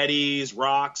you got jetties,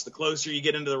 rocks, the closer you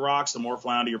get into the rocks, the more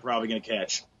flounder you're probably going to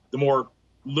catch. The more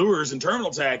lures and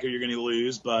terminal tackle you're going to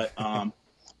lose, but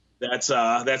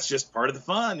that's just part of the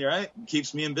fun, right? It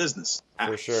keeps me in business.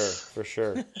 For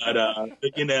sure. But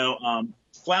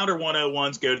flounder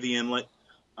 101s go to the inlet.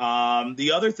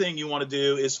 The other thing you want to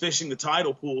do is fishing the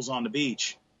tidal pools on the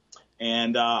beach.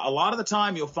 And a lot of the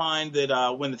time you'll find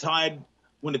that when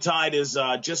the tide is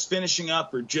just finishing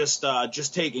up or just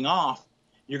taking off,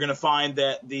 you're going to find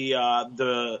that the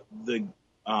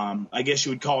I guess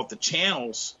you would call it the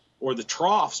channels or the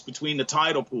troughs between the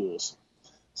tidal pools.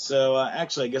 So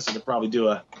actually, I guess I could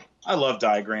probably I love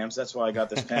diagrams. That's why I got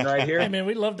this pen right here. Hey man,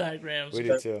 we love diagrams. We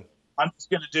do too. I'm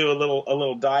just going to do a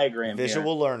little diagram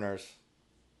Visual here. learners.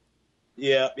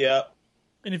 Yeah.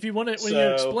 And if you want to, when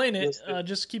you explain it,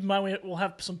 just keep in mind we'll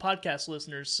have some podcast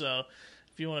listeners. So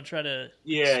if you want to try to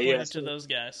explain it to those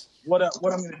guys. What I'm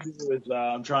going to do is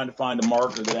I'm trying to find a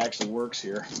marker that actually works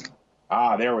here.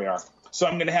 There we are. So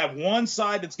I'm going to have one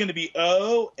side that's going to be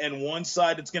O and one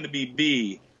side that's going to be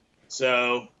B.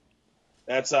 So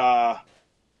that's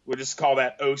we'll just call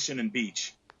that ocean and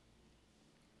beach.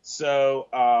 So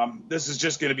this is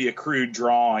just going to be a crude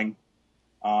drawing,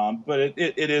 but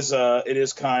it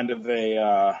is kind of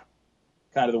the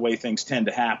way things tend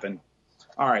to happen.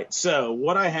 All right, so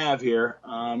what I have here,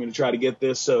 I'm going to try to get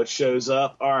this so it shows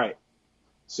up. All right,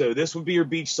 so this would be your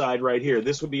beach side right here.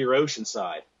 This would be your ocean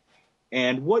side.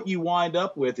 And what you wind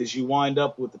up with is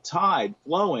the tide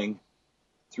flowing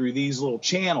through these little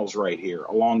channels right here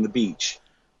along the beach.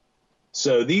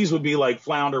 So these would be like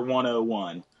flounder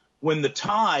 101. When the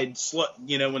tide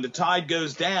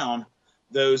goes down,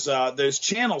 those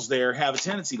channels there have a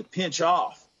tendency to pinch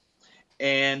off.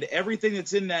 And everything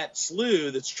that's in that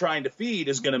slough that's trying to feed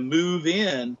is going to move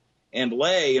in and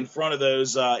lay in front of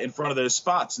those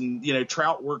spots. And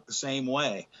trout work the same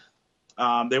way.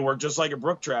 They work just like a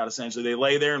brook trout, essentially. They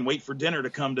lay there and wait for dinner to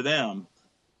come to them.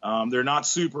 They're not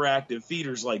super active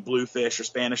feeders like bluefish or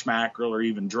Spanish mackerel or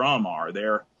even drum are.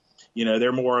 They're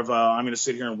more of a I'm going to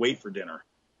sit here and wait for dinner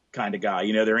kind of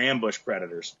guy. They're ambush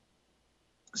predators.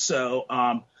 So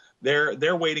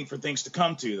they're waiting for things to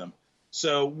come to them.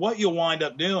 So what you'll wind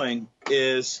up doing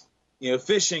is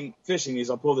fishing these.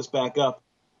 I'll pull this back up.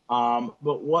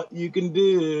 But what you can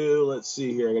do, let's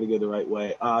see here. I got to go the right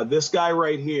way. This guy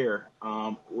right here,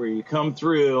 where you come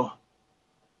through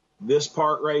this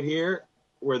part right here,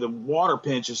 where the water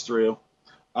pinches through.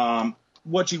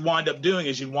 What you wind up doing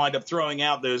is you wind up throwing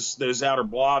out those outer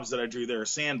blobs that I drew there,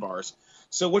 sandbars.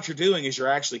 So what you're doing is you're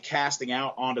actually casting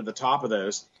out onto the top of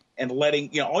those and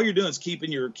letting all you're doing is keeping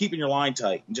your line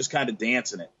tight and just kind of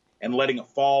dancing it and letting it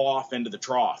fall off into the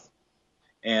trough.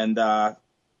 And that's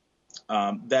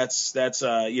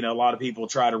a lot of people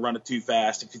try to run it too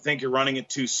fast. If you think you're running it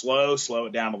too slow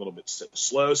it down a little bit.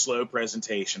 Slow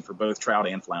presentation for both trout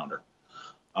and flounder.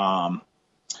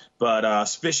 But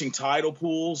fishing tidal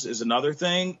pools is another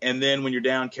thing. And then when you're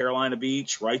down Carolina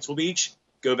Beach, Wrightsville Beach,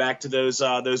 go back to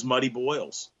those muddy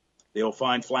boils. They'll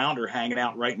find flounder hanging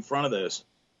out right in front of those.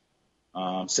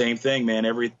 Same thing, man.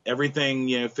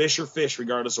 Everything, fish or fish,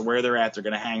 regardless of where they're at, they're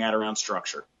going to hang out around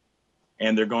structure.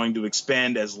 And they're going to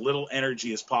expend as little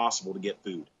energy as possible to get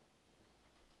food.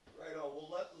 Right on.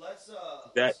 Well, let's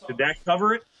did that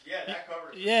cover it? Yeah, that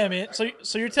covered it. Yeah, man. So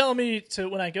you're telling me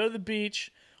when I go to the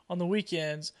beach on the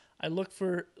weekends, I look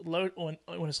for when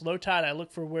it's low tide. I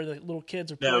look for where the little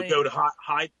kids are playing. No, go to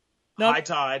high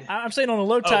tide. I'm saying on a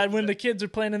low tide when the kids are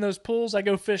playing in those pools. I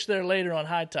go fish there later on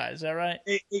high tide. Is that right?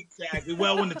 Exactly.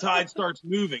 Well, when the tide starts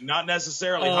moving, not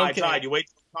necessarily high tide. You wait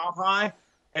till top high,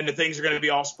 and the things are going to be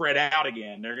all spread out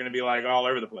again. They're going to be like all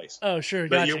over the place. Oh, sure.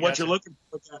 But what you're looking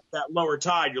for that lower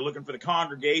tide, you're looking for the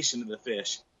congregation of the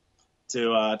fish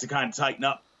to kind of tighten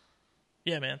up.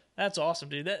 Yeah, man. That's awesome,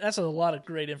 dude. That's a lot of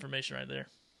great information right there.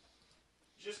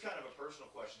 Just kind of a personal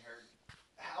question here.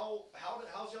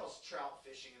 How's y'all's trout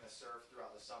fishing in the surf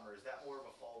throughout the summer? Is that more of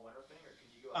a fall winter thing, or can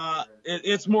you go out there?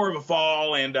 It's more of a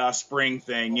fall and spring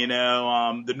thing.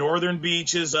 The northern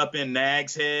beaches up in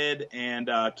Nags Head and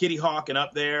Kitty Hawk and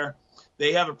up there,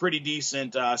 they have a pretty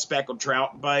decent speckled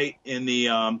trout bite in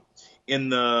the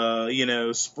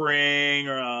spring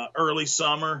or early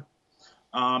summer.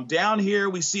 Down here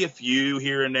we see a few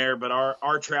here and there, but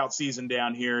our trout season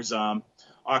down here is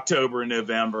October and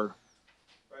November.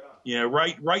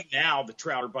 Right now the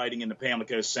trout are biting in the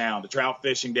Pamlico Sound. The trout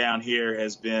fishing down here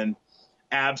has been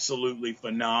absolutely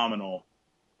phenomenal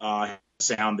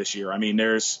sound this year. I mean,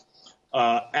 there's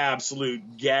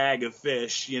absolute gag of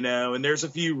fish, and there's a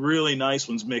few really nice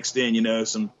ones mixed in,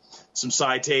 some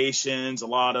citations, a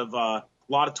lot of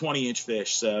 20-inch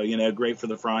fish. So, great for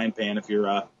the frying pan if you're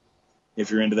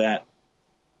into that.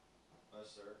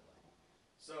 Most certainly.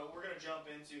 So we're going to jump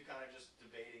into kind of just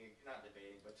not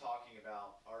debating, but talking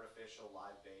about artificial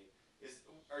live bait.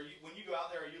 When you go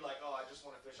out there, are you like, oh, I just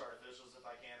want to fish artificials if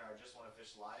I can, or I just want to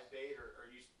fish live bait, or are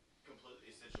you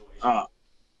completely situational?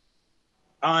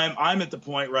 I'm at the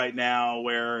point right now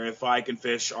where if I can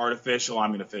fish artificial,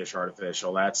 I'm going to fish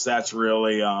artificial. That's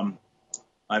really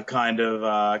I've kind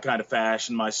of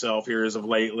fashioned myself here as of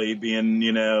lately, being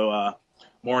more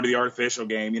into the artificial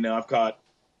game. I've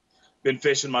been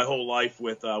fishing my whole life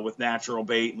with natural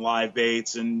bait and live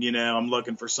baits, and I'm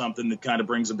looking for something that kind of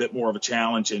brings a bit more of a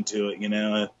challenge into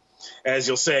it. As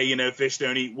you'll say, fish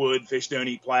don't eat wood, fish don't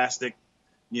eat plastic.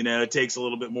 It takes a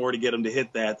little bit more to get them to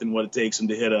hit that than what it takes them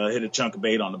to hit a chunk of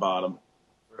bait on the bottom,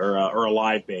 or a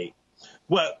live bait.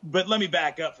 Well, but let me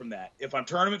back up from that. If I'm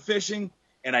tournament fishing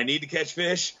and I need to catch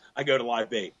fish, I go to live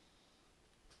bait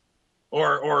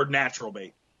or natural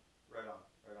bait. Right on.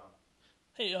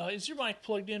 Hey, is your mic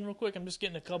plugged in real quick? I'm just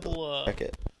getting a couple. Check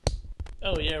it.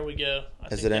 Oh, yeah, there we go.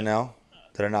 Is it in now?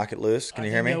 Did I knock it loose? Can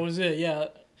you hear me? That was it. Yeah.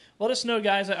 Let us know,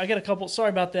 guys. I got a couple. Sorry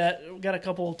about that. We got a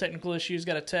couple technical issues.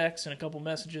 Got a text and a couple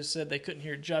messages said they couldn't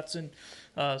hear Judson.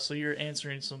 So you're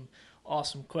answering some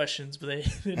awesome questions, but they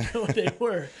didn't know what they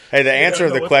were. Hey, the answer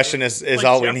of the question is like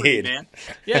all Jeopardy, we need. Man.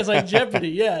 Yeah, it's like Jeopardy.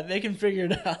 Yeah, they can figure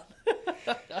it out.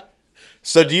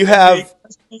 So do you have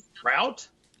trout?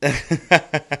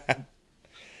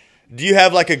 Do you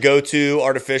have like a go-to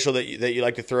artificial that you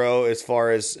like to throw as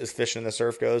far as fishing in the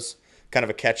surf goes? Kind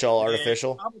of a catch-all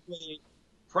artificial?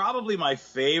 Probably my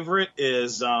favorite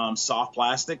is soft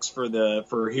plastics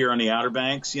for here on the Outer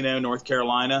Banks, North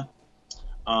Carolina.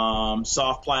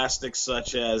 Soft plastics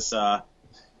such as, I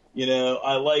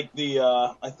like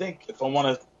I think if I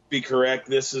want to be correct,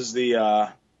 this is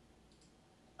I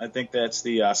think that's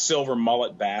the Silver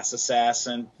Mullet Bass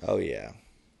Assassin. Oh, yeah.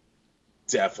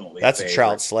 Definitely. That's a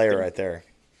trout slayer right there.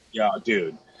 Yeah,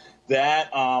 dude. That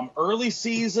early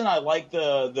season, I like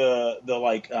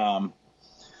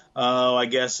I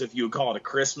guess if you would call it a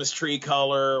Christmas tree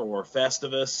color or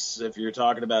Festivus, if you're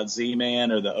talking about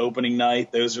Z-Man or the opening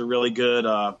night, those are really good.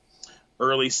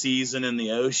 Early season in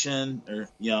the ocean, or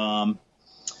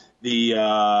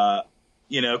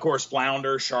of course,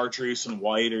 flounder, chartreuse, and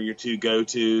white are your two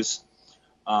go-tos.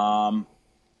 So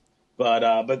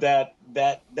the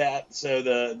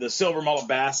Silver Mullet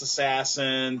Bass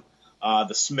Assassin,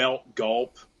 the Smelt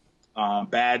Gulp,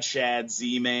 Bad Shad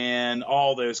Z-Man,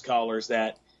 all those colors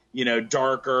that,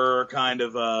 darker kind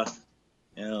of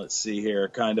let's see here,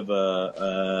 kind of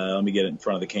let me get it in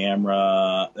front of the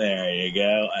camera. There you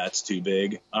go. That's too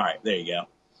big. All right, there you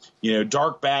go.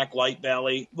 Dark back, light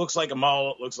belly, looks like a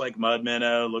mullet, looks like mud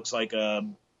minnow, looks like a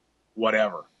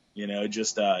whatever,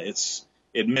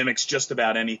 it mimics just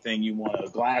about anything you want, a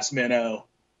glass minnow,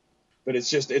 but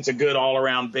it's a good all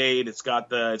around bait. It's got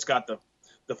the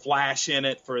flash in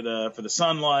it for the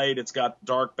sunlight. It's got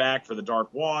dark back for the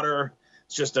dark water.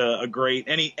 It's just a great,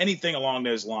 anything along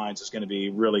those lines is going to be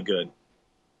really good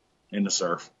in the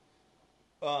surf.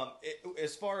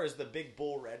 As far as the big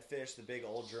bull redfish, the big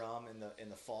old drum in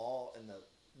the fall,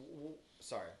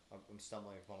 sorry, I'm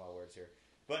stumbling upon my words here.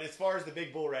 But as far as the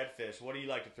big bull redfish, what do you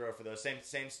like to throw for those?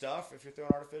 Same stuff if you're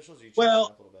throwing artificials? Or you change it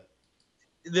up a little bit?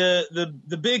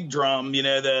 The big drum,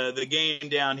 the game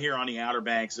down here on the Outer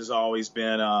Banks has always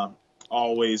been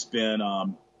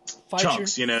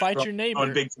chunks, fight your neighbor.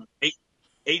 On big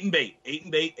eight and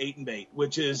bait,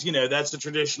 which is, that's the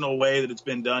traditional way that it's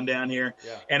been done down here,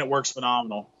 and it works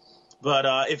phenomenal.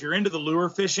 But if you're into the lure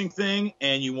fishing thing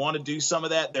and you want to do some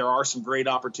of that, there are some great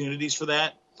opportunities for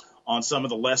that on some of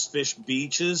the less fished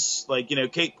beaches, like,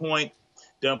 Cape Point.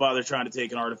 Don't bother trying to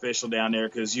take an artificial down there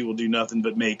because you will do nothing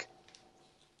but make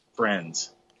friends.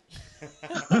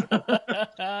 Don't do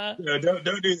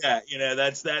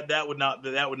that. That would not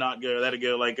go. That'd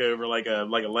go like over like a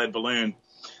lead balloon.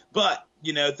 But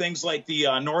things like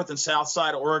the north and south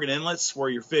side of Oregon inlets where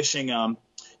you're fishing,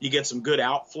 you get some good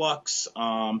outflux.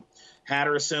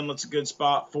 Hatteras Inlet's a good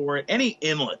spot for it. Any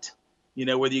inlet,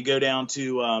 whether you go down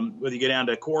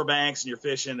to Core Banks and you're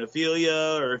fishing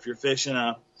Ophelia, or if you're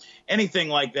fishing anything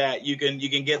like that, you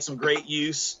can get some great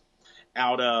use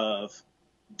out of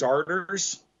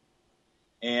darters.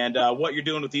 And what you're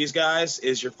doing with these guys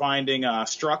is you're finding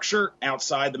structure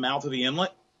outside the mouth of the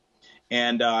inlet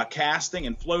and casting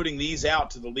and floating these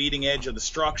out to the leading edge of the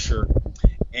structure.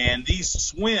 And these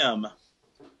swim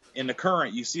in the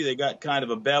current. You see they got kind of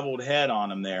a beveled head on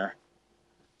them there.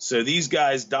 So these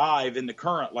guys dive in the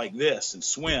current like this and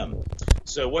swim.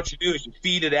 So what you do is you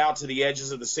feed it out to the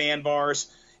edges of the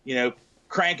sandbars,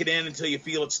 crank it in until you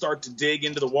feel it start to dig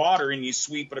into the water, and you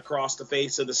sweep it across the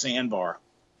face of the sandbar.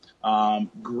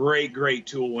 Great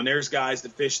tool. When there's guys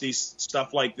that fish these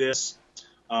stuff like this,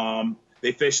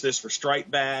 they fish this for striped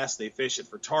bass. They fish it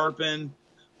for tarpon.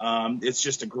 It's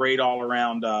just a great all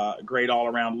around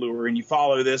lure. And you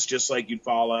follow this just like you'd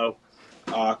follow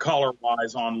color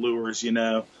wise on lures.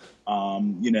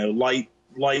 Light,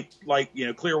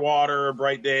 clear water,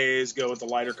 bright days. Go with the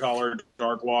lighter color.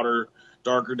 Dark water,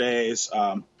 darker days.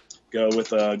 Go with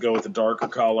the darker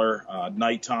color.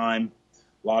 Nighttime.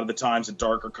 A lot of the times, the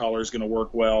darker color is going to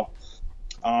work well.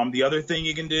 The other thing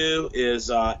you can do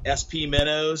is SP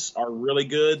minnows are really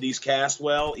good. These cast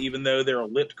well, even though they're a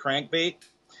lipped crankbait.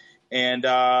 And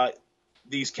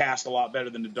these cast a lot better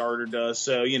than the darter does.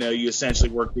 So, you essentially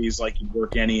work these like you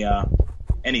work any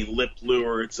lipped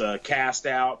lure. It's a cast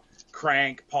out,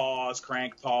 crank, pause,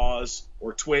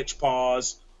 or twitch,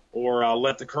 pause, or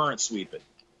let the current sweep it.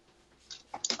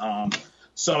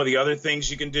 Some of the other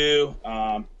things you can do,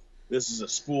 this is a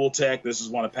Spool Tech. This is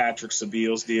one of Patrick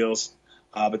Sabile's deals.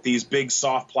 But these big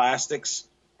soft plastics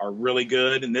are really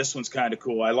good, and this one's kind of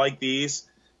cool. I like these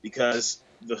because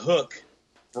the hook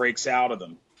breaks out of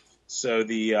them, so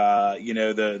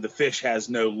the fish has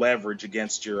no leverage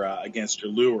against your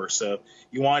lure. So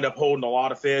you wind up holding a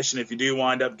lot of fish, and if you do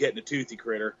wind up getting a toothy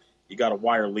critter, you got a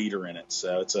wire leader in it.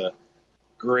 So it's a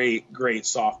great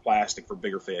soft plastic for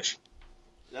bigger fish.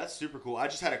 That's super cool. I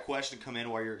just had a question come in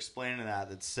while you're explaining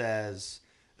that says,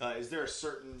 is there a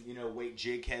certain weight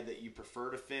jig head that you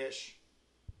prefer to fish?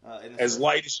 As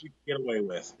light as you can get away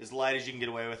with. As light as you can get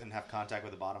away with and have contact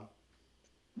with the bottom.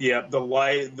 Yeah, the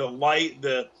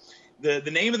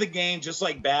name of the game, just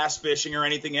like bass fishing or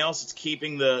anything else, it's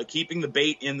keeping the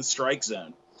bait in the strike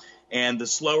zone. And the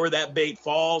slower that bait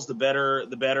falls, the better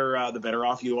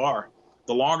off you are.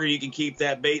 The longer you can keep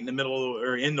that bait in the middle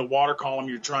or in the water column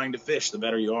you're trying to fish, the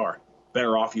better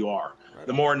off you are. Right.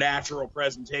 The more natural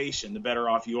presentation, the better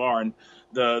off you are. And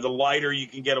the lighter you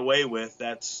can get away with,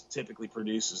 that's typically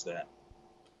produces that.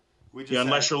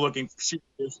 Unless you're looking for shoot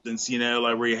distance,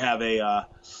 like where you have a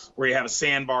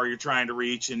sandbar you're trying to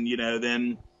reach, and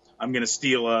then I'm going to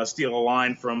steal a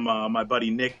line from my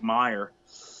buddy Nick Meyer,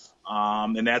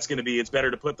 and that's going to be, it's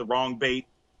better to put the wrong bait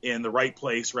in the right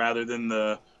place rather than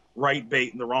the right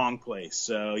bait in the wrong place.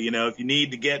 So if you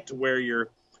need to get to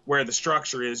where the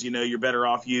structure is, you're better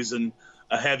off using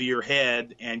a heavier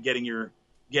head and getting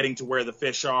to where the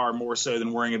fish are more so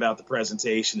than worrying about the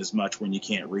presentation as much when you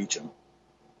can't reach them.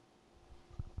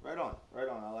 Right on.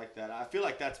 I like that. I feel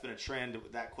like that's been a trend.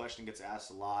 That question gets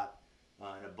asked a lot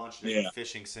in a bunch of different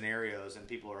fishing scenarios, and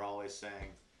people are always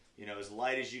saying, as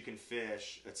light as you can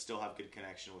fish, it still have good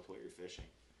connection with what you're fishing.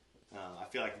 I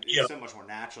feel like it's so much more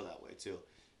natural that way too.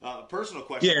 Personal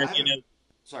question. Yeah,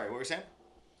 sorry, what were you saying?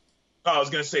 I was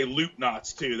going to say loop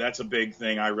knots too. That's a big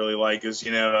thing I really like. Is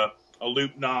a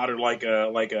loop knot or like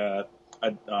a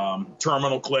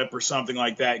terminal clip or something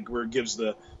like that, where it gives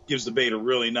the bait a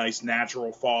really nice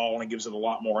natural fall, and it gives it a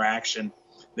lot more action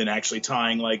than actually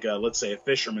tying let's say a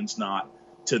fisherman's knot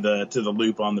to the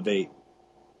loop on the bait.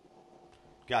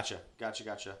 Gotcha.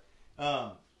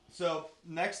 So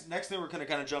next thing we're going to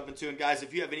kind of jump into, and guys,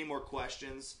 if you have any more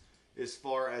questions as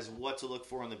far as what to look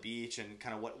for on the beach and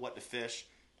kind of what to fish,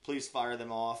 please fire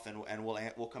them off, and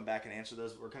we'll come back and answer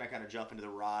those. We're going to kind of jump into the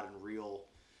rod and reel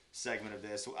segment of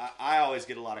this. I always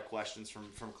get a lot of questions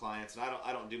from clients, and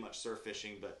I don't do much surf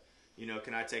fishing, but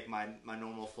can I take my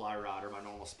normal fly rod or my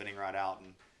normal spinning rod out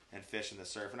and fish in the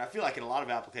surf? And I feel like in a lot of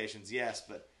applications, yes,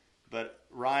 but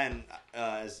Ryan,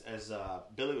 as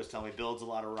Billy was telling me, builds a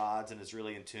lot of rods and is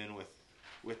really in tune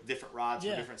with different rods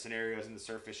for different scenarios in the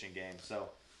surf fishing game. So,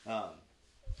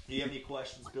 do you have any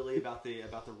questions, Billy, about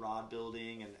the rod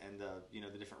building and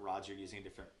the different rods you're using in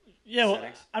different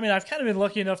settings? Well, I've kind of been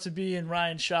lucky enough to be in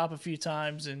Ryan's shop a few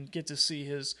times and get to see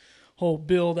his whole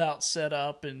build out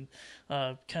setup and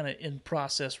kind of in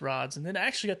process rods, and then I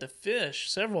actually got to fish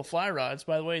several fly rods.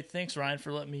 By the way, thanks Ryan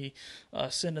for letting me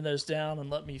sending those down and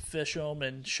let me fish them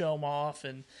and show them off,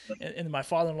 and my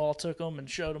father-in-law took them and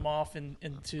showed them off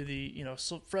into the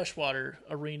freshwater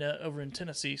arena over in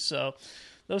Tennessee. So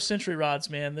those Century rods,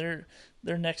 man, they're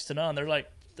next to none.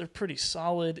 They're pretty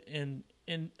solid, and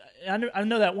I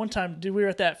know that one time, we were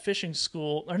at that fishing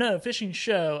show.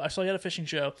 I saw you at a fishing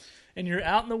show, and you're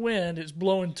out in the wind. It's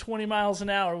blowing 20 miles an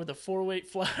hour with a 4-weight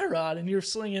fly rod, and you're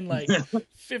slinging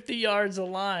 50 yards of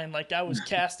line. Like I was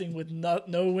casting with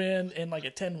no wind and like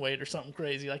a 10-weight or something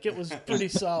crazy. Like it was pretty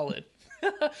solid.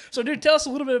 So, dude, tell us a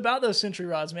little bit about those Century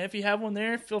rods, man. If you have one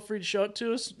there, feel free to show it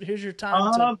to us. Here's your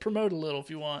time to promote a little if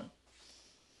you want.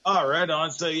 All right,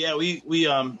 on. So yeah,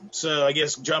 so I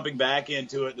guess jumping back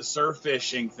into it, the surf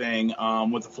fishing thing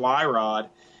with the fly rod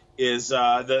is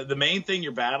the main thing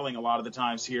you're battling a lot of the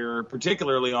times here,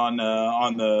 particularly on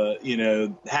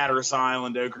the Hatteras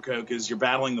Island, Ocracoke, is you're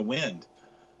battling the wind.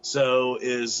 So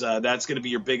that's going to be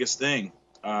your biggest thing,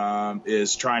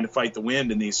 is trying to fight the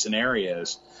wind in these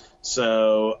scenarios.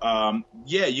 So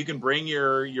yeah, you can bring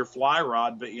your fly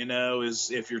rod, but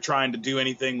is if you're trying to do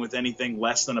anything with anything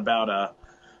less than about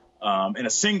in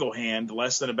a single hand,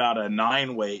 less than about a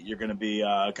 9 weight, you're going to be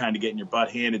kind of getting your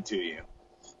butt handed to you.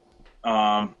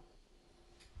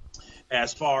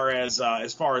 As far as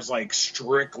like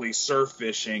strictly surf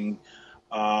fishing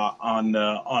on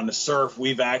the surf,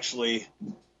 we've actually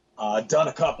done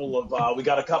a couple of we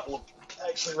got a couple of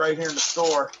actually right here in the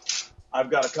store. I've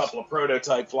got a couple of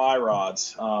prototype fly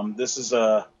rods. This is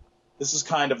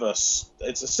kind of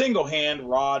it's a single hand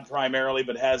rod primarily,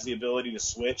 but has the ability to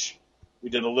switch. We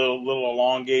did a little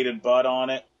elongated butt on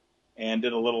it and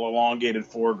did a little elongated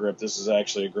foregrip. This is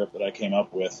actually a grip that I came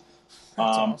up with.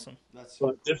 That's awesome.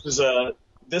 But this is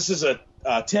a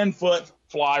 10-foot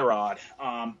fly rod,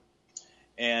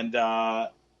 and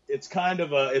it's kind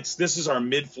of this is our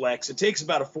mid flex. It takes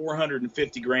about a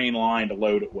 450 grain line to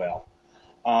load it well,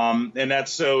 and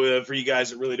that's so for you guys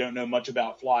that really don't know much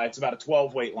about fly, it's about a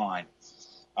 12 weight line.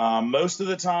 Most of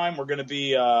the time we're going to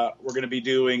be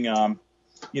doing an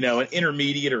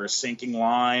intermediate or a sinking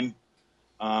line.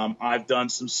 I've done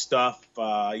some stuff,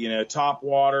 top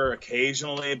water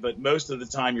occasionally, but most of the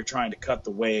time you're trying to cut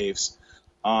the waves.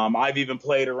 I've even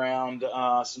played around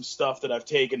some stuff that I've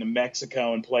taken to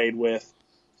Mexico and played with.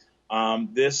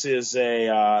 This is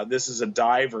a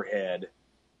diver head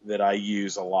that I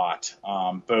use a lot.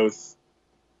 Both.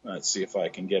 Let's see if I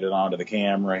can get it onto the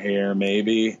camera here,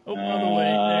 maybe. Oh, other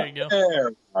way. There you go. There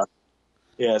we go.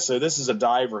 Yeah, so this is a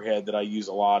diver head that I use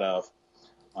a lot of.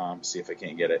 See if I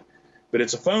can't get it. But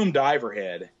it's a foam diver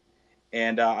head,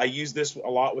 and I use this a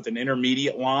lot with an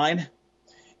intermediate line.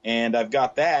 And I've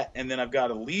got that, and then I've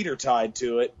got a leader tied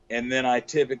to it, and then I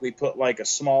typically put like a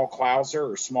small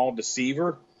clouser or small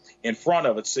deceiver in front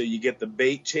of it so you get the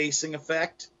bait chasing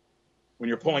effect when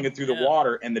you're pulling it through the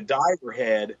water. And the diver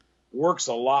head works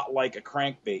a lot like a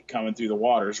crankbait coming through the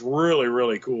water. It's really,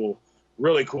 really cool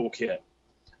kit.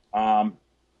 But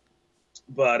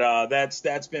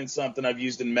that's been something I've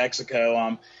used in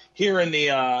Mexico. Here on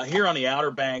the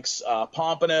Outer Banks,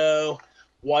 pompano,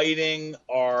 whiting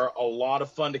are a lot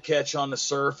of fun to catch on the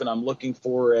surf, and I'm looking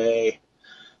for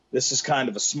this is kind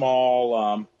of a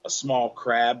small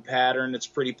crab pattern that's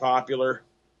pretty popular.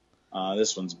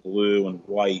 This one's blue and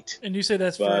white. And you say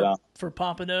that's for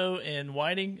pompano and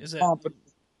whiting? Is that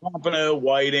pompano,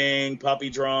 whiting, puppy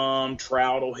drum,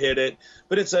 trout will hit it,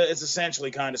 but it's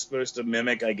essentially kind of supposed to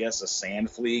mimic, I guess, a sand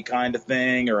flea kind of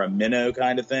thing or a minnow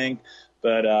kind of thing.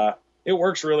 But it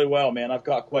works really well, man. I've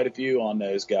caught quite a few on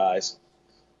those guys.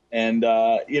 And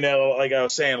like I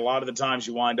was saying, a lot of the times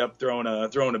you wind up throwing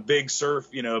a big surf,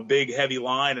 a big heavy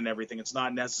line and everything. It's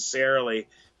not necessarily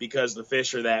because the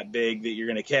fish are that big that you're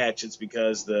going to catch. It's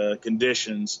because the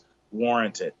conditions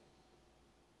warrant it.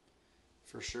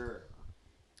 For sure.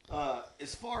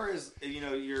 As far as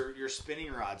your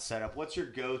spinning rod setup, what's your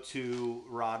go-to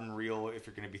rod and reel if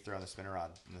you're going to be throwing the spinning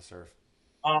rod in the surf?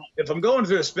 If I'm going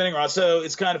through a spinning rod, so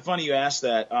it's kind of funny you asked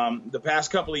that. The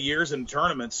past couple of years in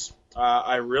tournaments,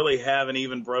 I really haven't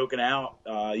even broken out.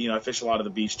 I fish a lot of the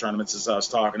beach tournaments, as I was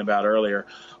talking about earlier.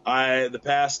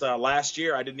 Last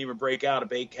year, I didn't even break out a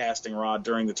bait casting rod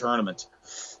during the tournament.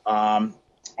 I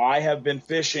have been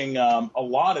fishing a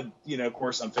lot of, of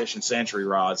course, I'm fishing Century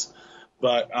rods,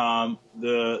 but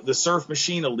the Surf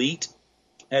Machine Elite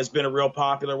has been a real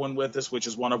popular one with us, which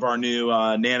is one of our new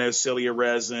nanocilia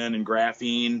resin and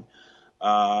graphene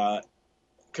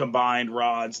combined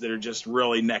rods that are just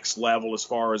really next level as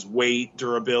far as weight,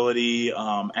 durability,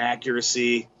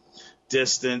 accuracy,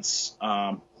 distance.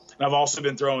 And I've also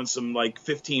been throwing some like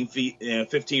 15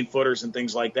 footers and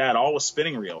things like that, all with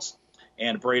spinning reels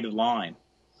and braided line.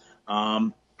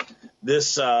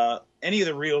 Any of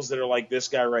the reels that are like this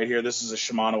guy right here, this is a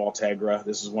Shimano Ultegra.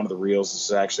 This is one of the reels. This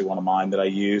is actually one of mine that I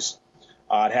use.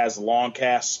 It has a long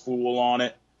cast spool on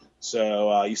it.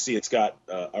 So you see it's got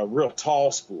a real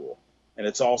tall spool, and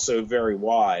it's also very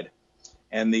wide.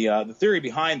 And the theory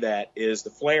behind that is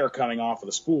the flare coming off of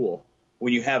the spool.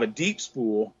 When you have a deep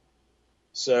spool,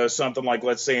 so something like,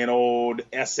 let's say, an old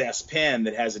SS pen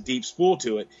that has a deep spool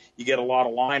to it, you get a lot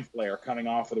of line flare coming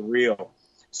off of the reel.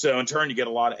 So in turn, you get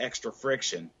a lot of extra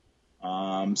friction.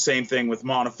 Same thing with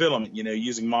monofilament.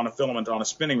 Using monofilament on a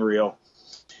spinning reel,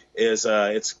 is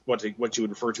it's what you would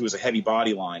refer to as a heavy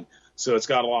body line. So it's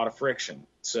got a lot of friction.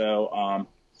 So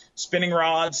spinning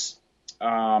rods,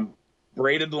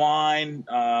 braided line,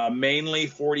 mainly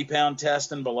 40-pound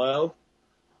test and below.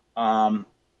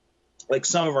 Like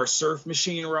some of our surf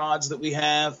machine rods that we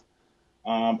have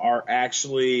are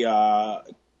actually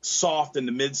soft in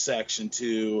the midsection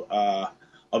to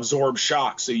absorb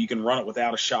shock, so you can run it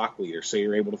without a shock leader. So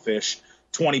you're able to fish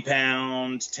 20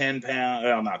 pound, 10 pound,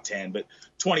 well, not 10, but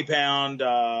 20 pound,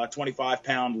 25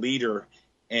 pound leader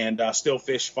and still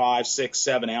fish 5, 6,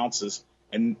 7 ounces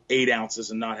and 8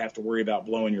 ounces and not have to worry about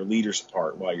blowing your leaders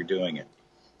apart while you're doing it.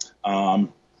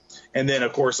 And then,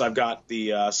 of course, I've got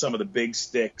the some of the big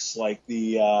sticks like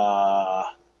the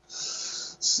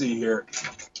let's see here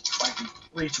if I can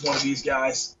reach one of these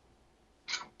guys.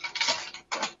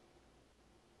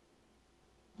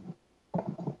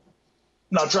 I'm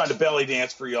not trying to belly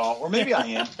dance for y'all, or maybe I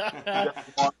am.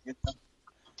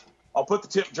 I'll put the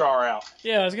tip jar out.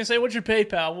 Yeah, I was gonna say, what's your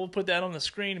PayPal? We'll put that on the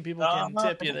screen and people can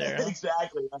tip you there. Huh?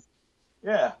 Exactly.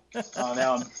 Yeah.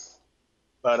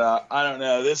 But I don't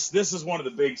know. This is one of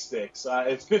the big sticks.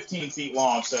 It's 15 feet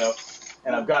long,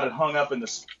 and I've got it hung up in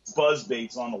the buzz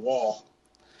baits on the wall.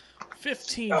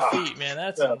 15 feet, man.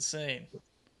 That's insane.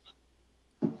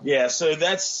 Yeah, so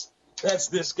that's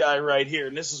this guy right here,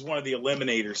 and this is one of the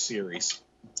Eliminator series.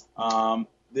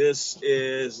 This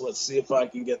is, let's see if I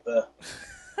can get the.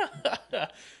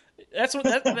 That's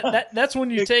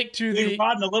when you take to the.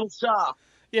 Rod in a little shop.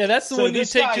 Yeah, that's the one you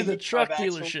take to the truck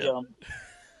dealership.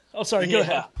 Oh, sorry. Go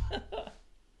ahead.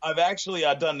 I've actually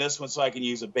done this one so I can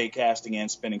use it bait casting and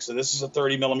spinning. So this is a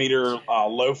 30 millimeter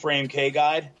low frame K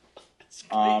guide.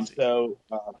 But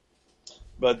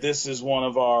this is one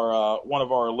of our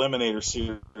Eliminator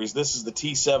series. This is the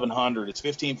T700. It's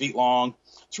 15 feet long.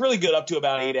 It's really good up to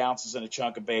about 8 ounces in a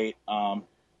chunk of bait.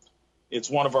 It's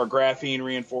one of our graphene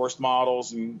reinforced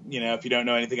models. And, if you don't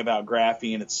know anything about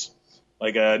graphene, it's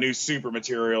like a new super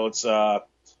material. It's,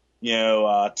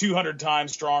 200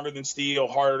 times stronger than steel,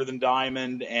 harder than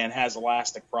diamond, and has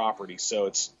elastic properties. So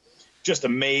it's just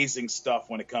amazing stuff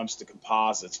when it comes to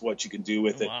composites, what you can do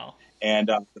with it. Wow. And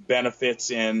the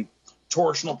benefits in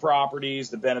torsional properties,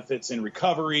 the benefits in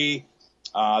recovery,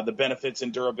 the benefits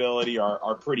in durability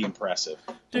are pretty impressive.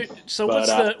 Dude, so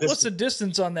what's the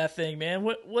distance on that thing, man?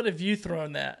 What have you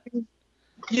thrown that?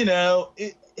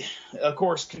 Of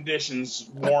course, conditions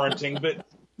warranting, but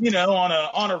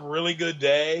on a really good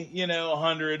day,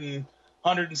 100 and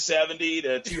 170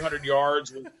 to 200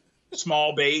 yards with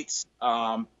small baits,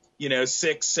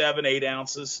 6, 7, 8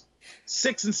 ounces.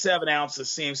 6 and 7 ounces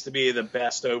seems to be the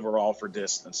best overall for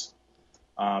distance.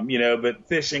 But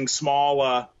fishing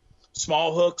small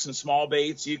hooks and small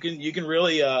baits, you can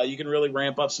really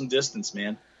ramp up some distance,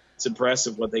 man. It's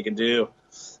impressive what they can do.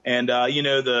 And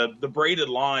the braided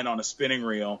line on a spinning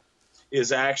reel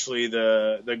is actually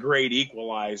the great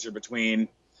equalizer between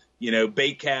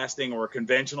bait casting or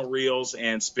conventional reels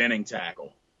and spinning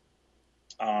tackle.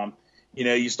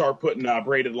 You start putting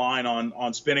braided line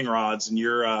on spinning rods, and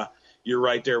you're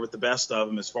right there with the best of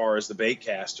them as far as the bait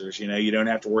casters. You don't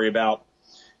have to worry about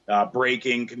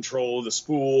braking control of the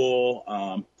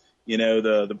spool.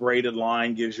 The braided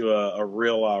line gives you a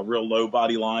real low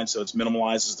body line, so it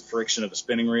minimalizes the friction of a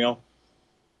spinning reel.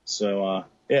 So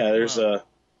there's a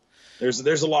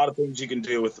lot of things you can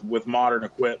do with modern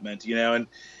equipment, and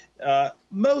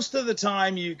most of the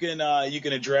time you can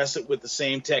address it with the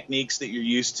same techniques that you're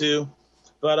used to,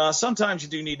 but sometimes you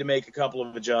do need to make a couple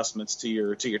of adjustments to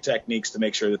your techniques to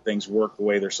make sure that things work the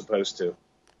way they're supposed to.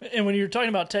 And when you're talking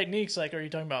about techniques, like, are you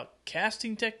talking about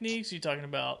casting techniques? Are you talking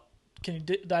about? Can you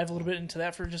dive a little bit into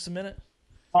that for just a minute?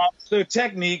 So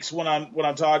techniques, when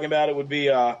I'm talking about it, would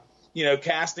be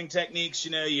casting techniques.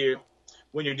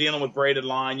 When you're dealing with braided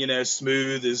line,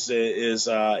 smooth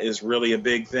is really a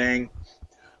big thing.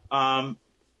 When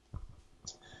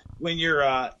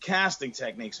you're casting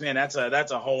techniques, man, that's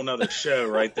a whole nother show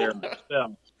right there.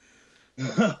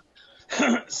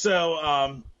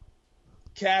 So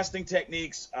casting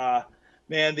techniques,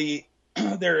 man,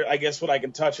 I guess what I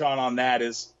can touch on that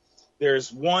is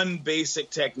there's one basic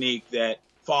technique that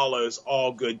follows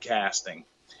all good casting,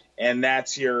 and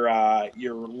that's your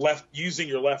using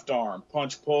your left arm,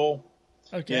 punch pull.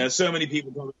 Okay. So many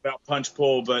people talk about punch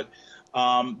pull, but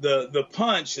the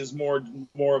punch is more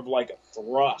of like a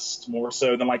thrust, more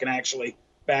so than like an actually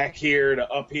back here to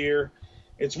up here.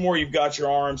 It's more you've got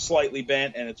your arm slightly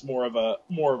bent, and it's more of a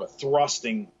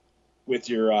thrusting with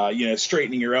your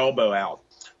straightening your elbow out.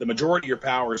 The majority of your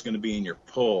power is going to be in your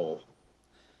pull,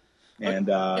 and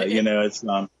it's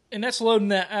and that's loading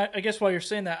that. I guess while you're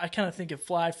saying that, I kind of think of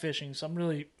fly fishing. So I'm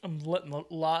letting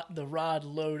the rod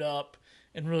load up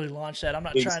and really launch that. I'm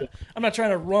not trying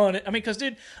to run it. I mean, because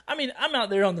dude, I'm out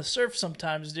there on the surf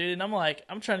sometimes, dude, and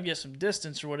I'm trying to get some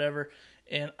distance or whatever,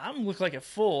 and I'm look like a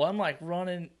fool. I'm like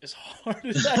running as hard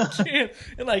as I can,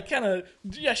 and like kind of,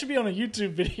 I should be on a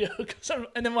YouTube video,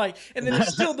 and then it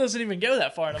still doesn't even go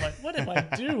that far, and I'm like, what am I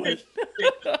doing?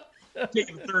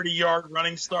 Take a 30-yard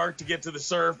running start to get to the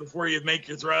surf before you make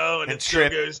your throw, and it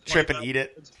trip and eat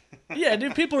it. Yeah,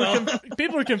 dude, people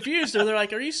are confused. They're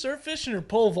like, "Are you surf fishing or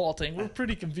pole vaulting?" We're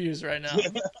pretty confused right now.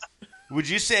 Would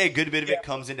you say a good bit of it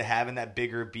comes into having that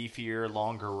bigger, beefier,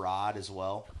 longer rod as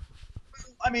well?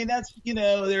 I mean, that's,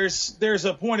 there's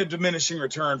a point of diminishing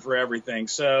return for everything.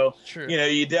 So, True.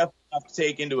 You definitely have to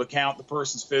take into account the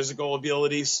person's physical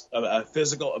abilities,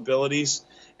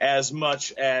 as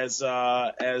much as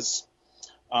the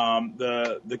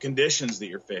conditions that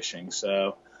you're fishing.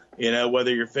 So,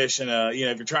 whether you're fishing,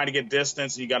 if you're trying to get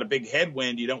distance and you got a big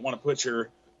headwind, you don't want to put your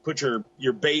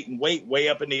bait and weight way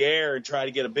up in the air and try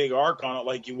to get a big arc on it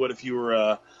like you would if you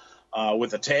were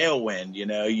with a tailwind.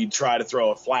 You'd try to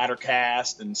throw a flatter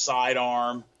cast and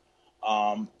sidearm.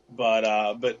 But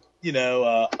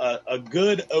a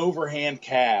good overhand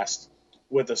cast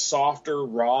with a softer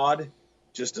rod,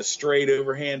 just a straight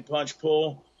overhand punch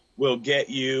pull, will get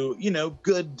you,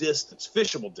 good distance,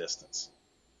 fishable distance.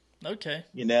 Okay.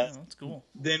 That's cool.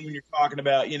 Then when you're talking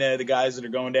about, the guys that are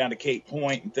going down to Cape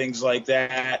Point and things like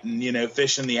that, and,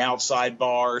 fishing the outside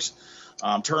bars,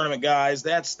 tournament guys,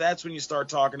 that's when you start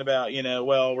talking about,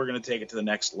 we're going to take it to the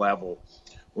next level.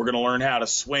 We're going to learn how to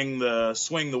swing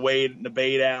the weight and the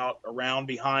bait out around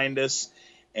behind us,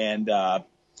 and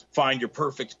find your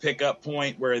perfect pickup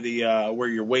point where where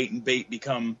your weight and bait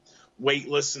become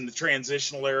weightless in the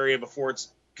transitional area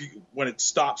when it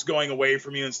stops going away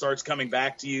from you and starts coming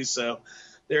back to you. So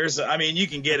you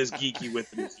can get as geeky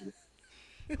with it.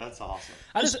 That's awesome.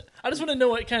 I just want to know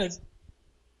what kind of.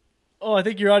 Oh, I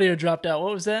think your audio dropped out.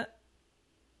 What was that?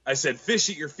 I said, fish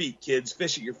at your feet, kids.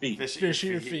 Fish at your feet. Fish at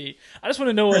your feet. I just want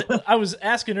to know what I was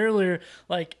asking earlier.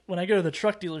 Like when I go to the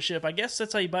truck dealership, I guess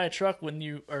that's how you buy a truck when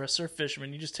you are a surf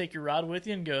fisherman. You just take your rod with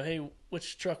you and go, "Hey,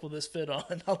 which truck will this fit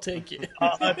on?" I'll take it.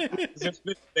 Does this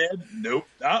fit bed? Nope.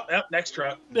 Oh, next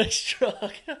truck. Next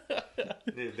truck.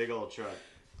 Need a big old truck.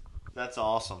 That's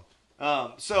awesome.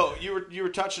 So you were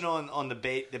touching on the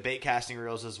bait casting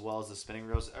reels as well as the spinning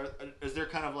reels. Is there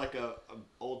kind of like a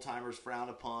old timers frown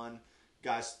upon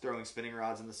guys throwing spinning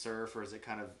rods in the surf, or is it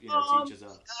kind of to each his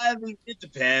own? I mean, it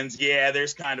depends. Yeah,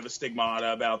 there's kind of a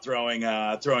stigmata about throwing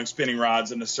spinning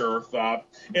rods in the surf.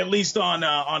 At least on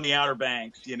the Outer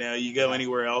Banks. You go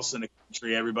anywhere else in the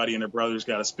country, everybody and their brother's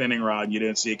got a spinning rod, and you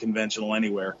don't see a conventional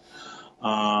anywhere.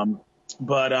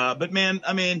 But man,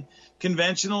 I mean,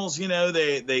 conventionals,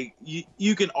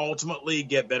 you can ultimately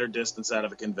get better distance out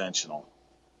of a conventional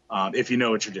if you know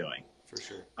what you're doing. For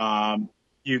sure.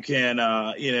 You can,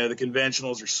 the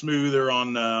conventionals are smoother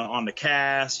on the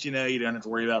cast. You don't have to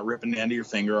worry about ripping the end of your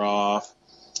finger off.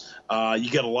 You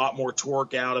get a lot more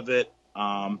torque out of it.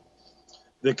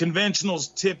 The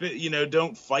conventionals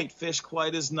don't fight fish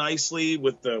quite as nicely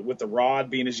with the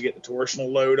rod, being as you get the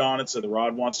torsional load on it, so the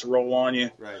rod wants to roll on you.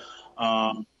 Right.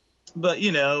 But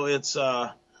it's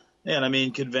and I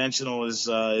mean, conventional is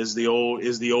the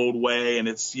old way, and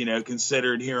it's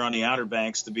considered here on the Outer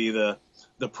Banks to be the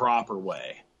proper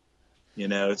way.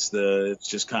 It's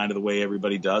just kind of the way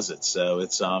everybody does it. So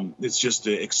it's just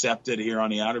accepted here on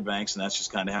the Outer Banks, and that's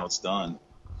just kind of how it's done.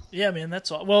 Yeah, man,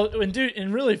 that's all. Well,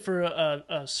 and really for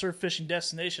a surf fishing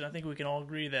destination, I think we can all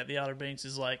agree that the Outer Banks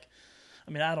is like,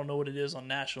 I mean, I don't know what it is on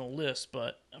national lists,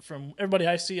 but from everybody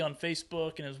I see on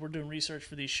Facebook and as we're doing research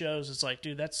for these shows, it's like,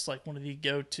 dude, that's like one of the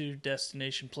go-to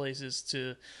destination places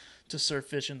to surf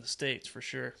fish in the States for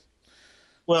sure.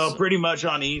 Well, pretty much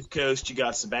on the East Coast, you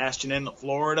got Sebastian Inlet,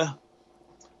 Florida.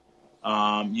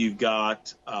 You've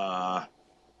got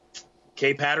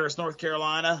Cape Hatteras, North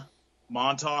Carolina,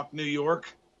 Montauk, New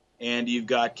York, and you've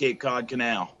got Cape Cod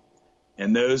Canal.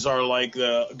 And those are like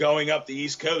going up the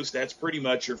East Coast. That's pretty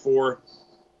much your four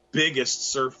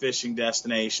biggest surf fishing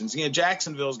destinations.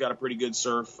 Jacksonville's got a pretty good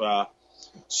surf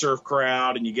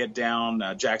crowd, and you get down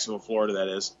Jacksonville, Florida, that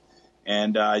is,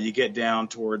 and you get down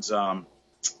towards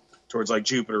like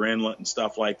Jupiter Inlet and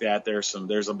stuff like that. There's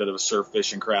a bit of a surf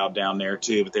fishing crowd down there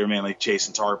too, but they're mainly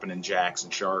chasing tarpon and jacks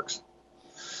and sharks.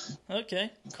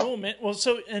 Okay, cool, man. Well,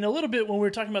 so in a little bit when we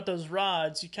were talking about those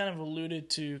rods, you kind of alluded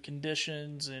to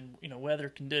conditions and weather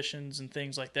conditions and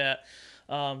things like that.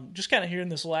 Just kind of hearing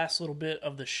this last little bit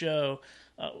of the show,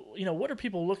 what are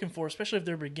people looking for, especially if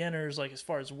they're beginners? Like as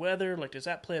far as weather, like does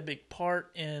that play a big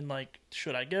part in like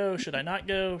should I go, should I not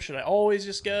go, should I always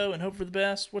just go and hope for the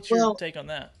best? What's your take on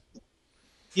that?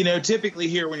 Typically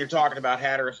here when you're talking about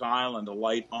Hatteras Island, a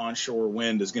light onshore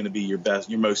wind is going to be your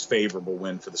most favorable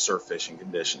wind for the surf fishing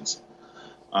conditions.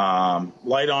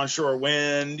 Light onshore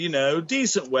wind,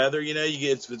 decent weather.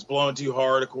 If it's blowing too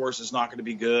hard, of course, it's not going to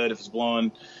be good. If it's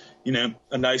blowing,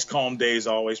 a nice calm day is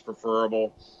always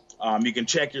preferable. You can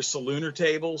check your salooner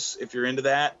tables if you're into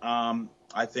that.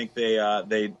 I think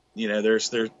it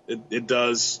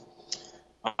does.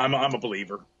 I'm a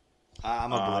believer.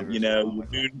 I'm a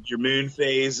believer. Your moon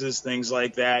phases, things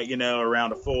like that,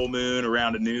 around a full moon,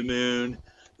 around a new moon,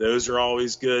 those are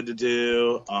always good to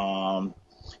do.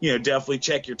 Definitely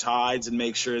check your tides and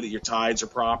make sure that your tides are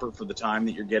proper for the time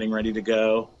that you're getting ready to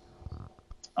go.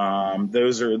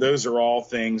 Those are all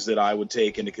things that I would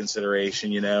take into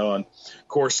consideration, and of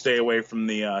course stay away from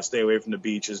the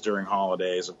beaches during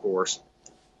holidays, of course.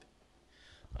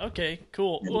 Okay,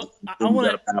 cool. Well, I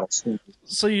want to.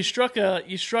 So you struck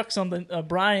something.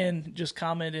 Brian just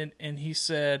commented, and he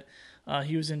said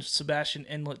he was in Sebastian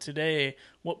Inlet today.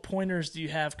 What pointers do you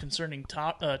have concerning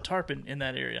tarpon in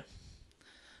that area?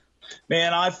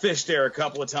 Man, I've fished there a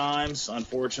couple of times.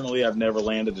 Unfortunately, I've never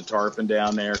landed a tarpon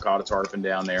down there, caught a tarpon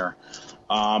down there.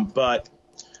 But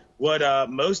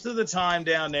what most of the time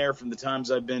down there, from the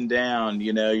times I've been down,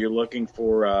 you're looking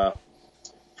for an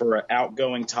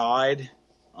outgoing tide.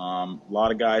 A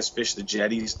lot of guys fish the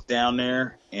jetties down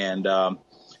there, and I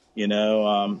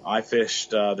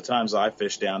fished the times I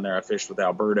fished down there. I fished with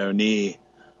Alberto Nee,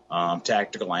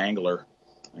 tactical angler.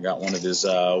 I got one of his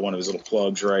little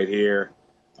plugs right here.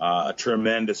 A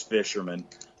tremendous fisherman,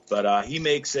 but he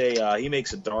makes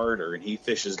a darter, and he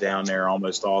fishes down there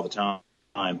almost all the time.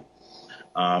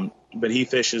 But he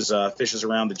fishes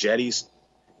around the jetties,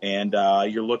 and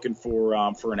you're looking for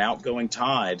an outgoing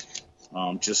tide.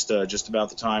 Just about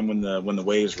the time when the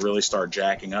waves really start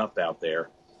jacking up out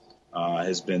there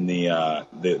has been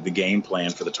the game plan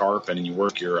for the tarpon, and you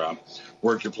work your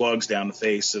plugs down the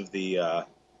face of the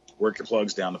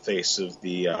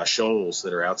shoals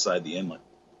that are outside the inlet.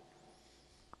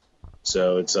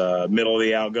 So it's middle of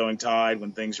the outgoing tide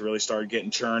when things really start getting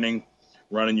churning,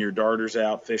 running your darters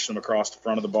out, fishing them across the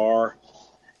front of the bar,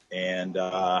 and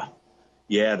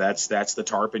that's the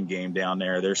tarpon game down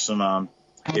there. There's some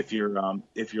if you're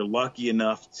lucky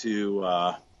enough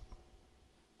to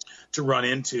run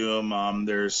into them,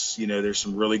 there's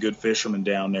some really good fishermen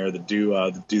down there that do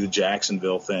the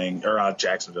Jacksonville thing, or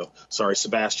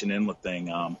Sebastian Inlet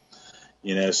thing.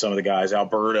 Some of the guys,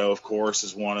 Alberto, of course,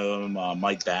 is one of them.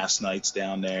 Mike Bass Knight's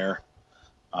down there.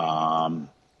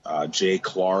 Jay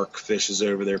Clark fishes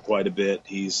over there quite a bit.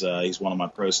 He's one of my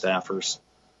pro staffers.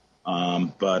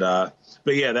 But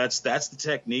yeah, that's the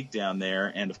technique down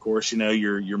there. And of course,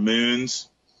 your moons,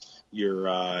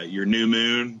 your new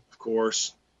moon, of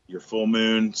course, your full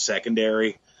moon,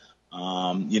 secondary.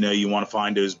 You want to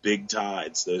find those big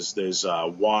tides, those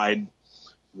wide,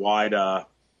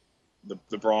 the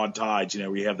broad tides,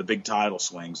 where you have the big tidal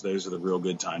swings. Those are the real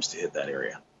good times to hit that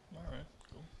area. All right,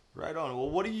 cool. Right on.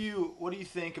 Well, what do you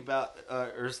think about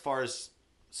or as far as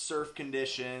surf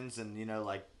conditions and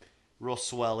like real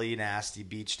swelly, nasty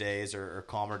beach days or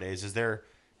calmer days? Is there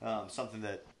something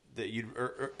that you'd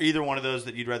or either one of those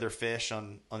that you'd rather fish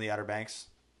on the Outer Banks?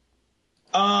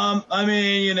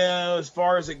 As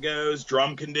far as it goes,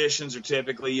 drum conditions are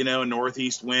typically, a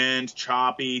northeast wind,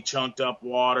 choppy, chunked up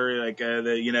water. Like,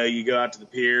 you go out to the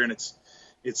pier and it's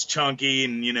chunky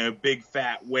and, big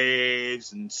fat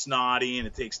waves and snotty, and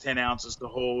it takes 10 ounces to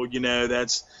hold.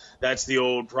 That's the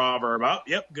old proverb. Oh,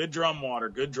 yep. Good drum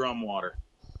water. They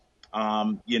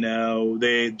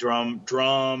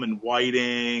drum and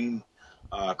whiting,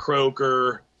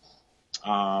 croaker,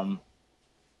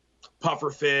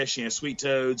 pufferfish, sweet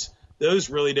toads,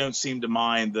 those really don't seem to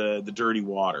mind the dirty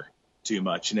water too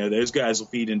much. Those guys will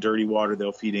feed in dirty water.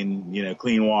 They'll feed in,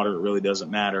 clean water. It really doesn't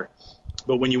matter.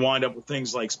 But when you wind up with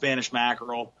things like Spanish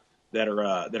mackerel that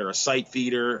are a sight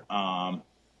feeder,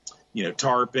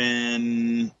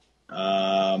 tarpon,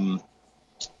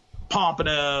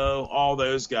 pompano, all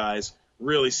those guys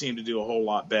really seem to do a whole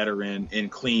lot better in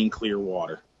clean, clear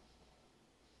water.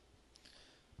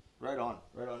 Right on.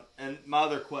 And my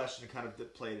other question kind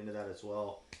of played into that as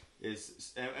well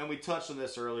is, and we touched on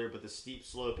this earlier, but the steep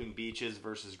sloping beaches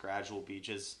versus gradual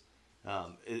beaches.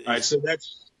 All right, so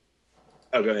that's.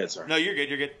 Oh, go ahead. Sorry. No, you're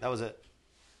good. That was it.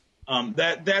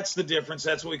 That's the difference.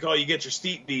 That's what we call. You get your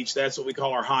steep beach. That's what we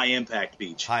call our high impact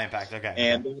beach. High impact. Okay.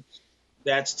 And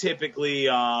that's typically,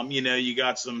 you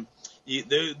got some.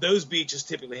 Those beaches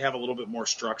typically have a little bit more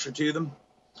structure to them.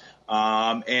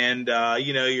 Your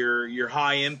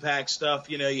high impact stuff,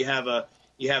 you have a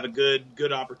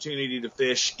good opportunity to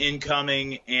fish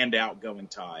incoming and outgoing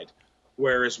tide.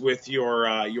 Whereas with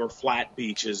your flat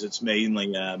beaches, it's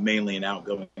mainly an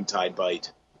outgoing tide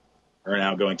bite or an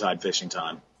outgoing tide fishing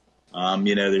time.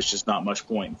 There's just not much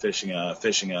point in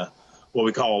fishing a what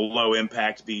we call a low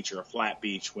impact beach or a flat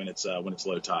beach when it's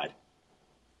low tide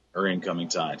or incoming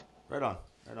tide. Right on.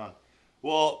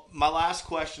 Well, my last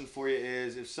question for you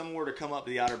is, if someone were to come up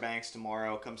to the Outer Banks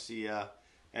tomorrow, come see you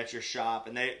at your shop,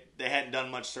 and they hadn't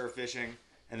done much surf fishing,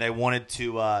 and they wanted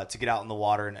to get out in the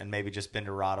water and maybe just bend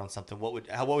a rod on something, what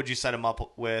would you set them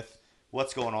up with?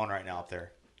 What's going on right now up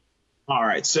there? All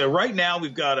right, so right now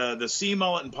we've got the sea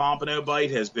mullet and pompano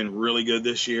bite has been really good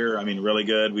this year. I mean, really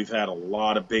good. We've had a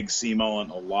lot of big sea mullet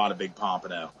and a lot of big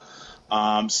pompano.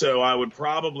 So I would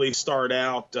probably start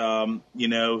out,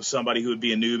 somebody who would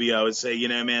be a newbie, I would say,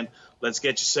 man, let's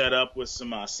get you set up with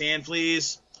some sand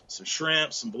fleas, some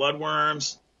shrimp, some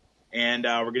bloodworms, and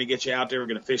we're going to get you out there. We're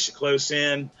going to fish you close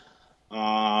in,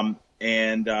 get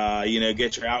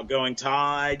your outgoing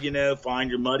tide, find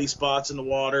your muddy spots in the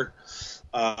water.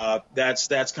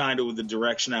 That's kind of the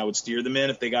direction I would steer them in.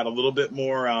 If they got a little bit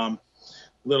more,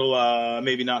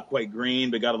 maybe not quite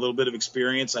green, but got a little bit of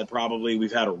experience,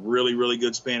 we've had a really, really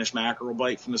good Spanish mackerel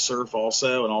bite from the surf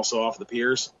also, and also off the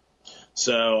piers.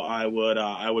 So I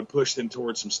would push them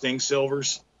towards some sting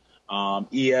silvers,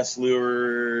 ES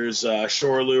lures,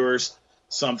 shore lures,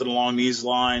 something along these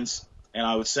lines. And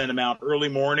I would send them out early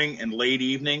morning and late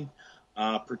evening,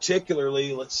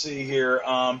 particularly, let's see here.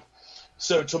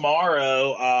 So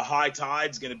tomorrow, high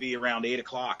tide's going to be around 8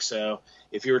 o'clock. So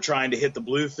if you were trying to hit the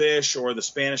bluefish or the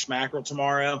Spanish mackerel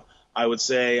tomorrow, I would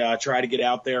say try to get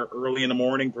out there early in the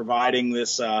morning, providing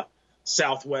this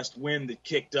southwest wind that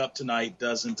kicked up tonight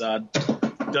doesn't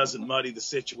muddy the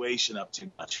situation up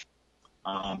too much.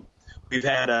 We've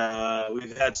had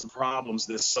some problems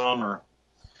this summer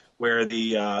where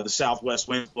the southwest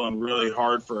wind's blowing really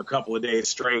hard for a couple of days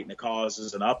straight, and it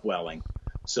causes an upwelling.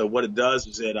 So what it does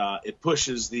is it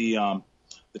pushes the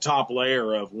top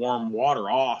layer of warm water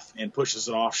off and pushes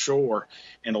it offshore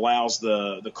and allows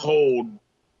the cold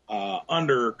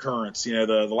undercurrents,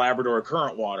 the Labrador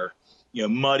current water,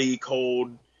 muddy,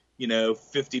 cold,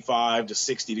 55 to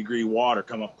 60 degree water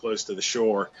come up close to the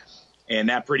shore. And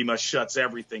that pretty much shuts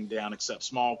everything down except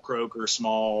small croaker,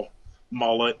 small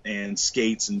mullet, and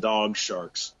skates and dog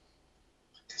sharks.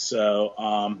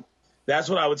 So that's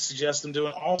what I would suggest them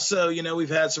doing. Also, we've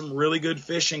had some really good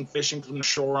fishing from the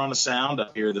shore on the Sound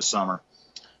up here this summer.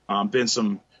 Been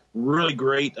some really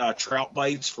great trout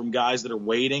bites from guys that are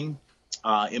waiting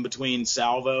in between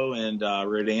Salvo and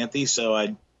Rodanthe.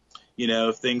 So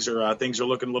if things are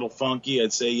looking a little funky,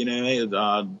 I'd say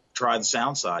try the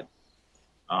Sound side.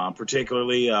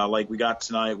 Particularly like we got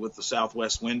tonight with the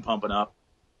southwest wind pumping up.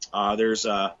 There's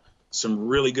some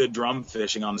really good drum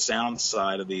fishing on the Sound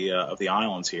side of the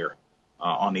islands here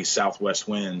on these southwest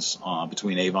winds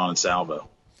between Avon and Salvo.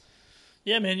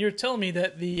 Yeah, man, you're telling me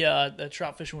that the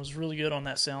trout fishing was really good on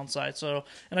that Sound side. So,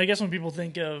 and I guess when people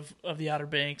think of the Outer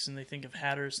Banks and they think of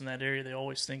Hatteras in that area, they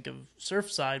always think of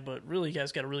surf side, but really you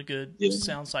guys got a really good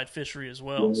Sound side fishery as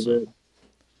well. Yeah, so.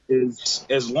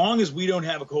 As long as we don't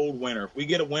have a cold winter, if we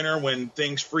get a winter when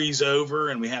things freeze over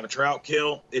and we have a trout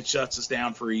kill, it shuts us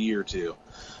down for a year or two.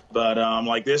 But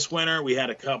like this winter, we had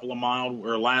a couple of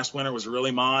last winter was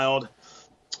really mild.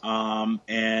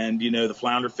 And the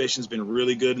flounder fishing's been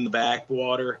really good in the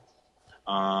backwater.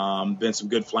 Been some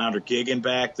good flounder gigging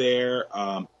back there.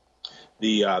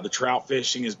 The trout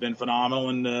fishing has been phenomenal,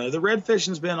 and the red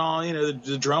fishing's been on.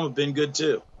 The drum have been good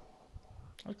too.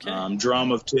 Okay. Drum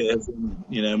have been,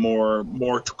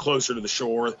 more closer to the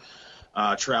shore.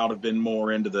 Trout have been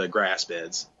more into the grass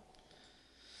beds.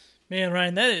 Man,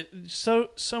 Ryan, that is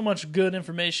so much good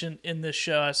information in this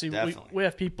show. I see we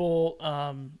have people,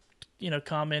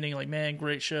 commenting like, man,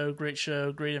 great show, great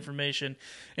information.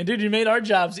 And dude, you made our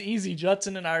jobs easy.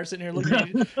 Judson and I are sitting here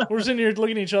we're sitting here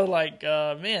looking at each other like,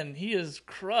 man, he has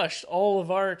crushed all of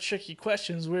our tricky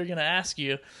questions we're going to ask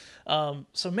you.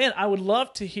 So man, I would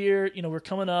love to hear, we're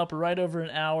coming up right over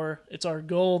an hour. It's our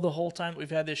goal the whole time that we've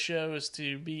had this show is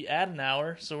to be at an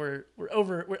hour. So we're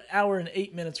an hour and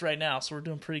 8 minutes right now. So we're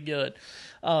doing pretty good.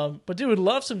 But dude, would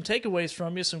love some takeaways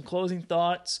from you, some closing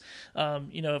thoughts.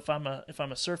 If I'm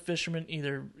a surf fisherman,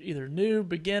 either new,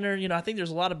 beginner, I think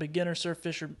there's a lot of beginner surf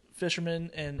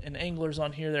fishermen and anglers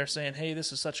on here that are saying, hey,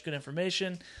 this is such good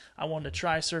information. I wanted to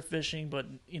try surf fishing, but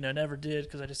never did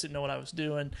because I just didn't know what I was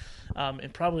doing.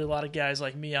 And probably a lot of guys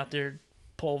like me out there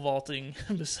pole vaulting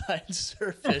besides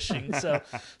surf fishing. So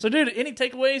dude, any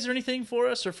takeaways or anything for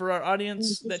us or for our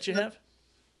audience that you have?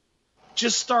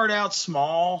 Just start out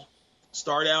small.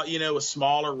 Start out, with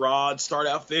smaller rods. Start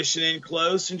out fishing in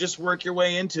close and just work your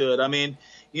way into it. I mean,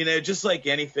 just like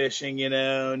any fishing,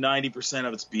 90%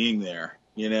 of it's being there.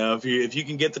 If you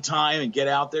can get the time and get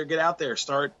out there,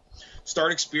 start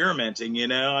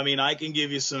experimenting. I mean, I can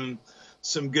give you some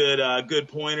good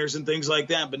pointers and things like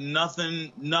that, but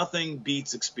nothing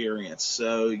beats experience.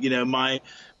 So,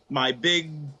 my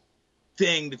big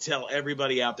thing to tell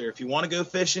everybody out there, if you want to go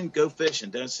fishing, go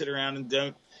fishing. Don't sit around and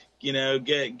don't,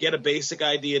 get a basic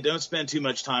idea. Don't spend too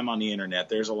much time on the internet.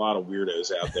 There's a lot of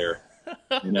weirdos out there.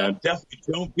 Definitely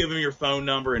don't give them your phone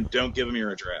number and don't give them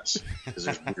your address, because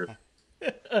there's weird.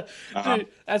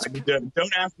 Dude,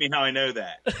 don't ask me how I know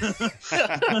that.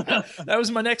 That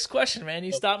was my next question, man.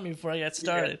 You stopped me before I got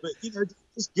started. Yeah, but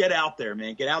just get out there,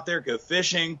 man. Get out there, go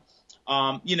fishing.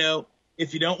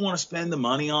 If you don't want to spend the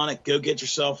money on it, go get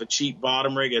yourself a cheap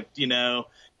bottom rig.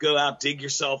 Go out, dig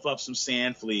yourself up some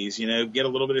sand fleas. Get a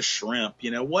little bit of shrimp.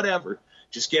 Whatever.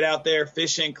 Just get out there,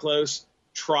 fish in close,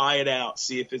 try it out,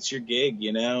 see if it's your gig.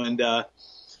 And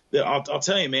I'll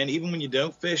tell you, man. Even when you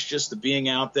don't fish, just the being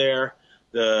out there.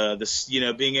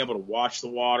 Being able to watch the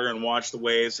water and watch the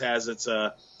waves has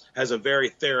a very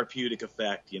therapeutic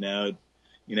effect.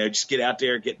 Just get out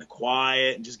there, get in the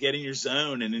quiet, and just get in your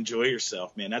zone and enjoy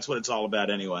yourself, man. That's what it's all about,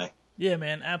 anyway. Yeah,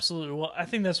 man, absolutely. Well, I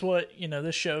think that's what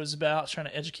this show is about: trying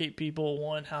to educate people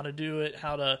on how to do it,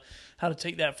 how to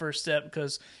take that first step.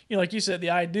 Because like you said,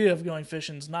 the idea of going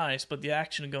fishing is nice, but the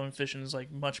action of going fishing is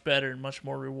like much better and much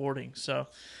more rewarding. So.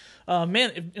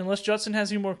 Man, unless Judson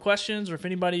has any more questions, or if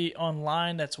anybody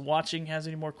online that's watching has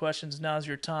any more questions, now's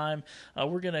your time.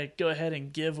 We're going to go ahead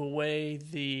and give away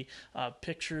the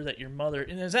picture that your mother...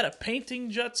 And is that a painting,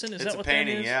 Judson? Is It's that what a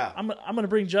painting, that is? yeah. I'm going to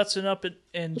bring Judson up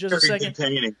in just a Very second. good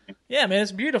painting. Yeah, man,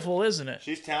 it's beautiful, isn't it?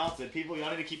 She's talented. People,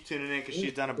 y'all need to keep tuning in because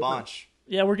she's done a bunch.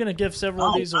 Yeah, we're going to give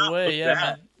several of these away. Look Yeah, at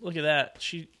that. man, look at that.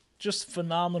 She just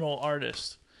phenomenal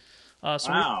artist.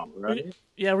 Wow, right?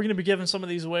 Yeah, we're going to be giving some of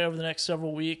these away over the next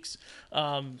several weeks.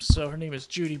 So her name is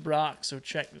Judy Brock, so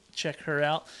check her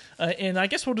out. And I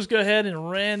guess we'll just go ahead and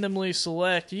randomly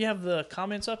select. Do you have the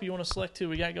comments up? You want to select who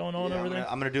we got going on over there?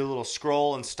 I'm going to do a little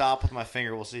scroll and stop with my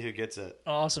finger. We'll see who gets it.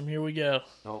 Awesome, here we go.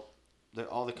 Nope.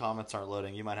 All the comments aren't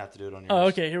loading. You might have to do it on yours. Oh,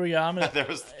 okay, here we go. there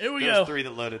was 3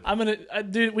 that loaded.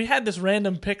 Dude, we had this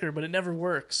random picker, but it never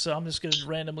works, so I'm just going to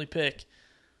randomly pick.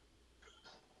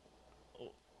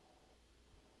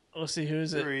 Let's see, who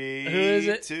is it? 3, Who is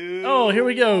it? 2, Oh, here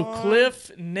we go. 1.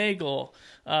 Cliff Nagel,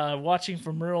 watching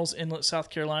from Murrells Inlet, South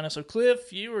Carolina. So,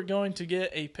 Cliff, you are going to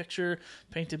get a picture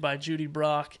painted by Judy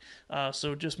Brock.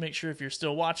 So just make sure if you're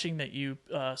still watching that you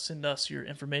send us your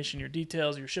information, your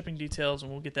details, your shipping details, and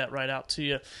we'll get that right out to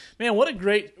you. Man, what a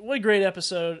great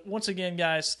episode. Once again,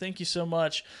 guys, thank you so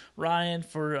much, Ryan,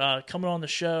 for coming on the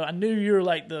show. I knew you were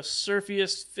like the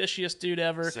surfiest, fishiest dude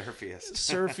ever.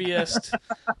 Surfiest.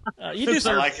 You do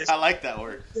surf. I like that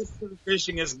word.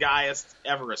 Fishingest, guyest,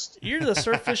 Everest. You're the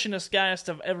surf fishingest guyest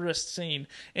I've ever seen,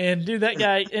 and dude, that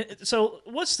guy. So,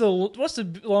 what's the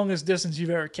longest distance you've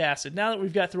ever casted? Now that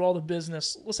we've got through all the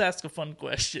business, let's ask a fun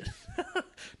question.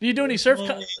 Do you do any surf?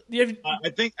 I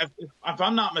think, if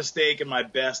I'm not mistaken, my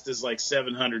best is like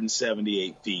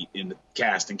 778 feet in the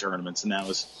casting tournaments, and that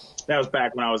was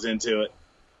back when I was into it.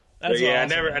 That's yeah,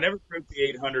 awesome. I never broke the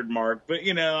 800 mark, but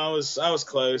I was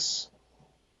close.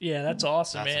 Yeah, that's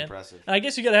awesome, That's man. impressive. And I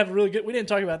guess you got to have a really good. We didn't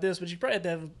talk about this, but you probably have to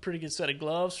have a pretty good set of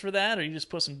gloves for that, or you just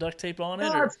put some duct tape on it.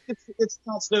 No, it's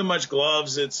not so much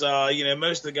gloves. It's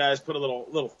most of the guys put a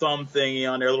little thumb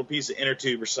thingy on there, a little piece of inner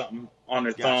tube or something on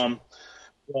their thumb.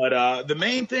 But the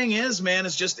main thing is, man,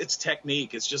 it's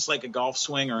technique. It's just like a golf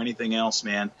swing or anything else,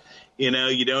 man.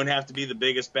 You don't have to be the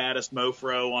biggest, baddest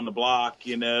mofro on the block.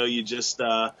 You just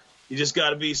got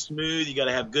to be smooth. You got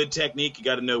to have good technique. You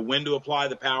got to know when to apply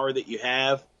the power that you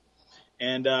have.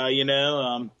 And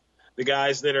the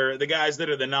guys that are the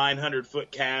 900-foot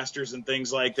casters and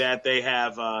things like that, they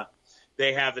have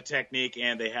the technique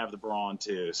and they have the brawn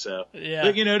too. So yeah,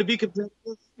 but, to be competitive,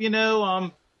 you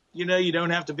don't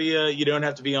have to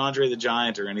be Andre the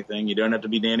Giant or anything. You don't have to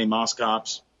be Danny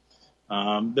Moskops.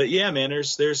 But yeah, man,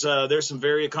 there's some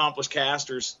very accomplished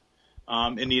casters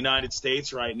in the United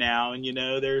States right now, and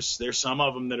there's some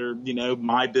of them that are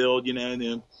my build,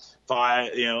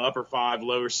 upper 5,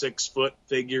 lower 6 foot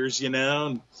figures,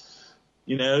 and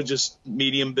just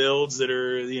medium builds that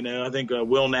are, I think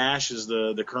Will Nash is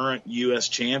the current U.S.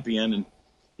 champion, and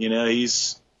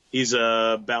he's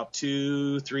about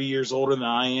 2-3 years older than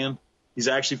I am. He's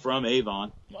actually from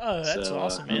Avon. Oh, that's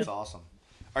awesome, man. That's awesome.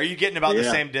 Are you getting about the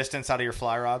same distance out of your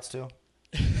fly rods too?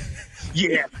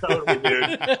 Yeah, totally,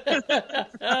 dude.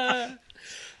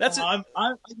 That's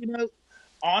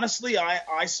honestly,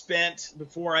 I spent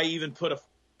before I even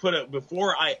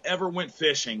before I ever went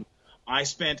fishing, I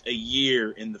spent a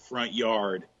year in the front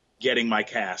yard getting my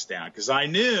cast down because I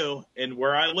knew, and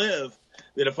where I live,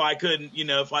 that if I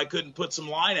couldn't put some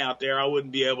line out there, I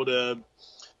wouldn't be able to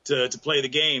play the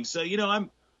game. So, I'm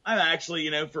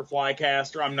actually, for fly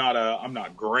caster, I'm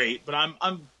not great, but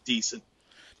I'm decent.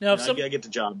 Now, I get the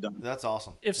job done. That's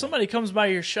awesome. If somebody comes by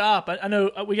your shop, I know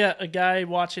we got a guy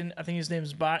watching. I think his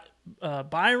name's Byron.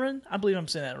 I believe I'm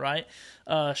saying that right.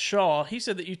 Shaw. He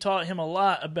said that you taught him a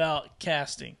lot about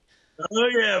casting. Oh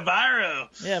yeah, Byron.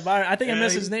 Yeah, Byron. I think I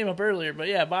messed his name up earlier, but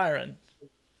yeah, Byron.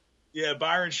 Yeah,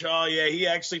 Byron Shaw. Yeah, he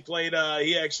actually played.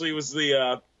 He actually was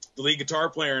the lead guitar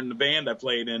player in the band I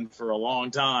played in for a long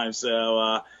time.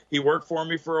 So he worked for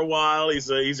me for a while.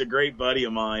 He's a great buddy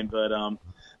of mine.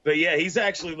 But yeah, he's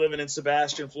actually living in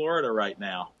Sebastian, Florida right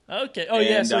now. Okay. Oh,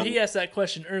 yeah. So he asked that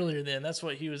question earlier. Then that's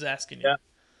what he was asking you.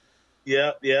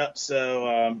 Yeah.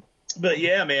 So, but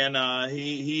yeah, man,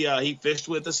 he fished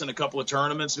with us in a couple of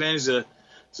tournaments. Man, he's a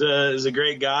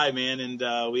great guy, man,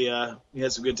 and we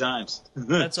had some good times.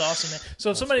 That's awesome, man.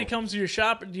 So if somebody comes to your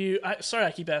shop, sorry,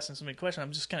 I keep asking so many questions.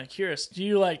 I'm just kind of curious.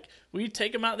 Will you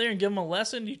take them out there and give them a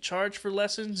lesson? Do you charge for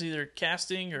lessons, either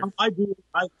casting or? I do.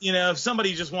 If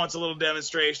somebody just wants a little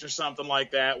demonstration or something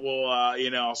like that,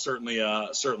 I'll certainly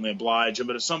oblige them.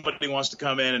 But if somebody wants to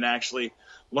come in and actually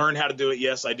learn how to do it,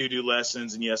 yes, I do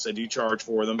lessons, and yes, I do charge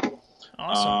for them.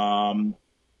 Awesome.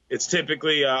 It's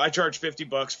typically I charge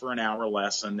 $50 for an hour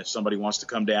lesson if somebody wants to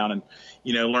come down and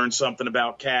learn something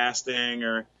about casting,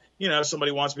 or if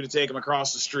somebody wants me to take them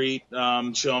across the street,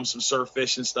 show them some surf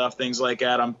fishing stuff, things like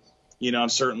that. I'm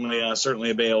certainly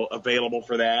available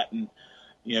for that, and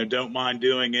don't mind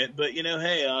doing it. But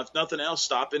hey, if nothing else,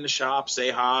 stop in the shop, say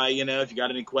hi. If you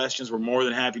got any questions, we're more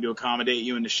than happy to accommodate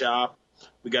you in the shop.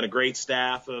 We got a great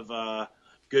staff of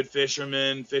good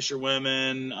fishermen,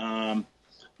 fisherwomen.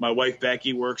 My wife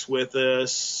Becky works with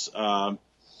us. So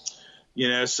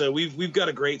we've got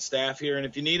a great staff here, and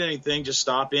if you need anything, just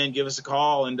stop in, give us a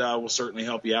call, and we'll certainly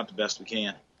help you out the best we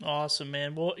can. Awesome,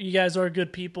 man. Well, you guys are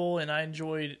good people, and I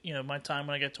enjoyed my time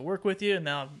when I got to work with you, and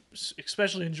now I'm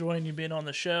especially enjoying you being on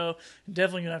the show.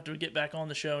 Definitely gonna have to get back on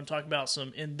the show and talk about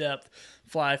some in-depth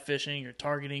fly fishing or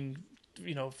targeting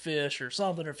fish or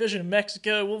something, or fishing in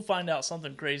Mexico. We'll find out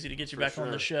something crazy to get you back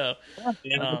on the show.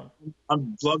 Yeah,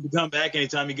 I'd love to come back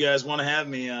anytime you guys want to have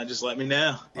me. Just let me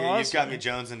know. Yeah, awesome. You've got me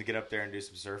jonesing to get up there and do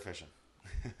some surf fishing.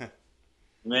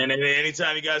 Man,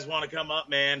 anytime you guys want to come up,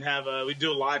 man, we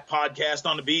do a live podcast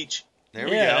on the beach. There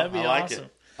we go. That'd be awesome.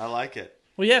 I like it.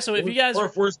 Well, yeah. So if you guys, or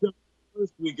if we're still,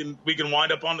 we can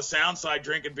wind up on the sound side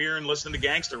drinking beer and listening to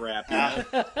gangster rap.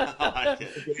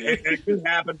 It could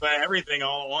happen by everything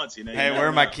all at once. Hey, where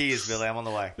are my keys, Billy? I'm on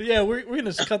the way. Yeah, we're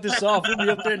gonna cut this off. We'll be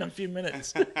up there in a few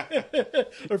minutes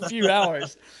or a few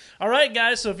hours. All right,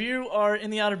 guys. So if you are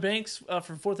in the Outer Banks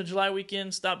for 4th of July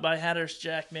weekend, stop by Hatteras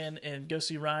Jackman and go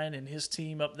see Ryan and his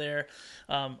team up there.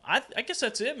 I guess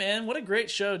that's it, man. What a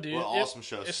great show, dude. What an awesome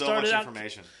show. So much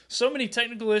information. So many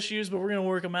technical issues, but we're going to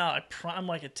work them out. I'm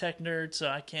like a tech nerd, so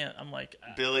I can't. I'm like...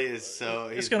 Billy is so...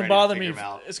 It's going to bother me.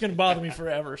 It's going to bother me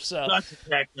forever, so... Such a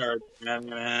tech nerd,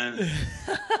 man.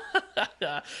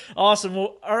 Awesome.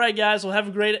 Well, all right, guys. We'll have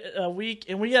a great week.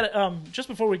 And we got just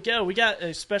before we go, we got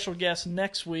a special guest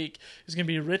next week. It's going to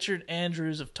be Richard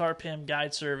Andrews of Tarpam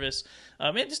Guide Service.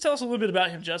 Man, just tell us a little bit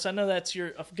about him, Justin. I know that's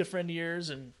a good friend of yours,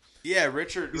 and... Yeah,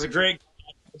 Richard. He's a great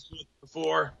guy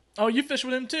before. Oh, you fished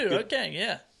with him too? Okay,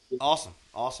 yeah. Awesome.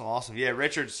 Yeah,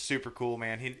 Richard's super cool,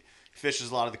 man. He fishes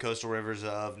a lot of the coastal rivers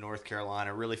of North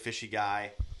Carolina. Really fishy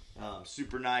guy.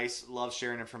 Super nice. Loves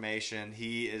sharing information.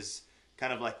 He is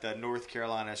kind of like the North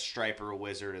Carolina striper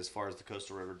wizard as far as the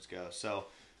coastal rivers go. So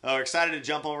we're excited to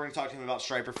jump on. We're going to talk to him about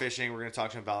striper fishing. We're going to talk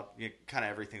to him about kind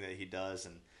of everything that he does,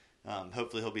 and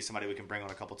hopefully he'll be somebody we can bring on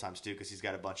a couple times too, because he's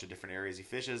got a bunch of different areas he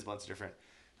fishes, a bunch of different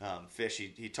fish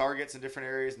he targets in different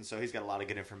areas, and so he's got a lot of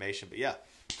good information. But yeah,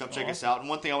 come check us out. And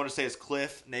one thing I want to say is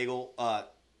Cliff Nagel,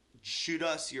 shoot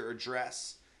us your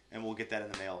address and we'll get that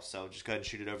in the mail. So just go ahead and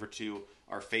shoot it over to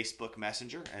our Facebook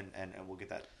Messenger, and we'll get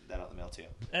that out in the mail to you.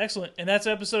 Excellent. And that's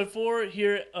episode 4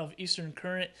 here of Eastern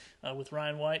Current with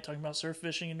Ryan White talking about surf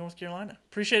fishing in North Carolina.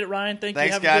 Appreciate it, Ryan. Thanks you.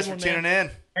 Thanks, guys, for tuning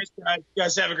in. Thanks, guys. You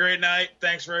guys have a great night.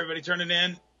 Thanks for everybody tuning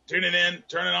in, turning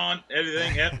on,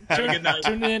 everything. Yep. Have a good night.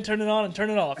 Tune in, turn it on, and turn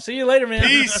it off. See you later, man.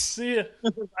 Peace. See you.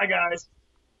 Bye, guys.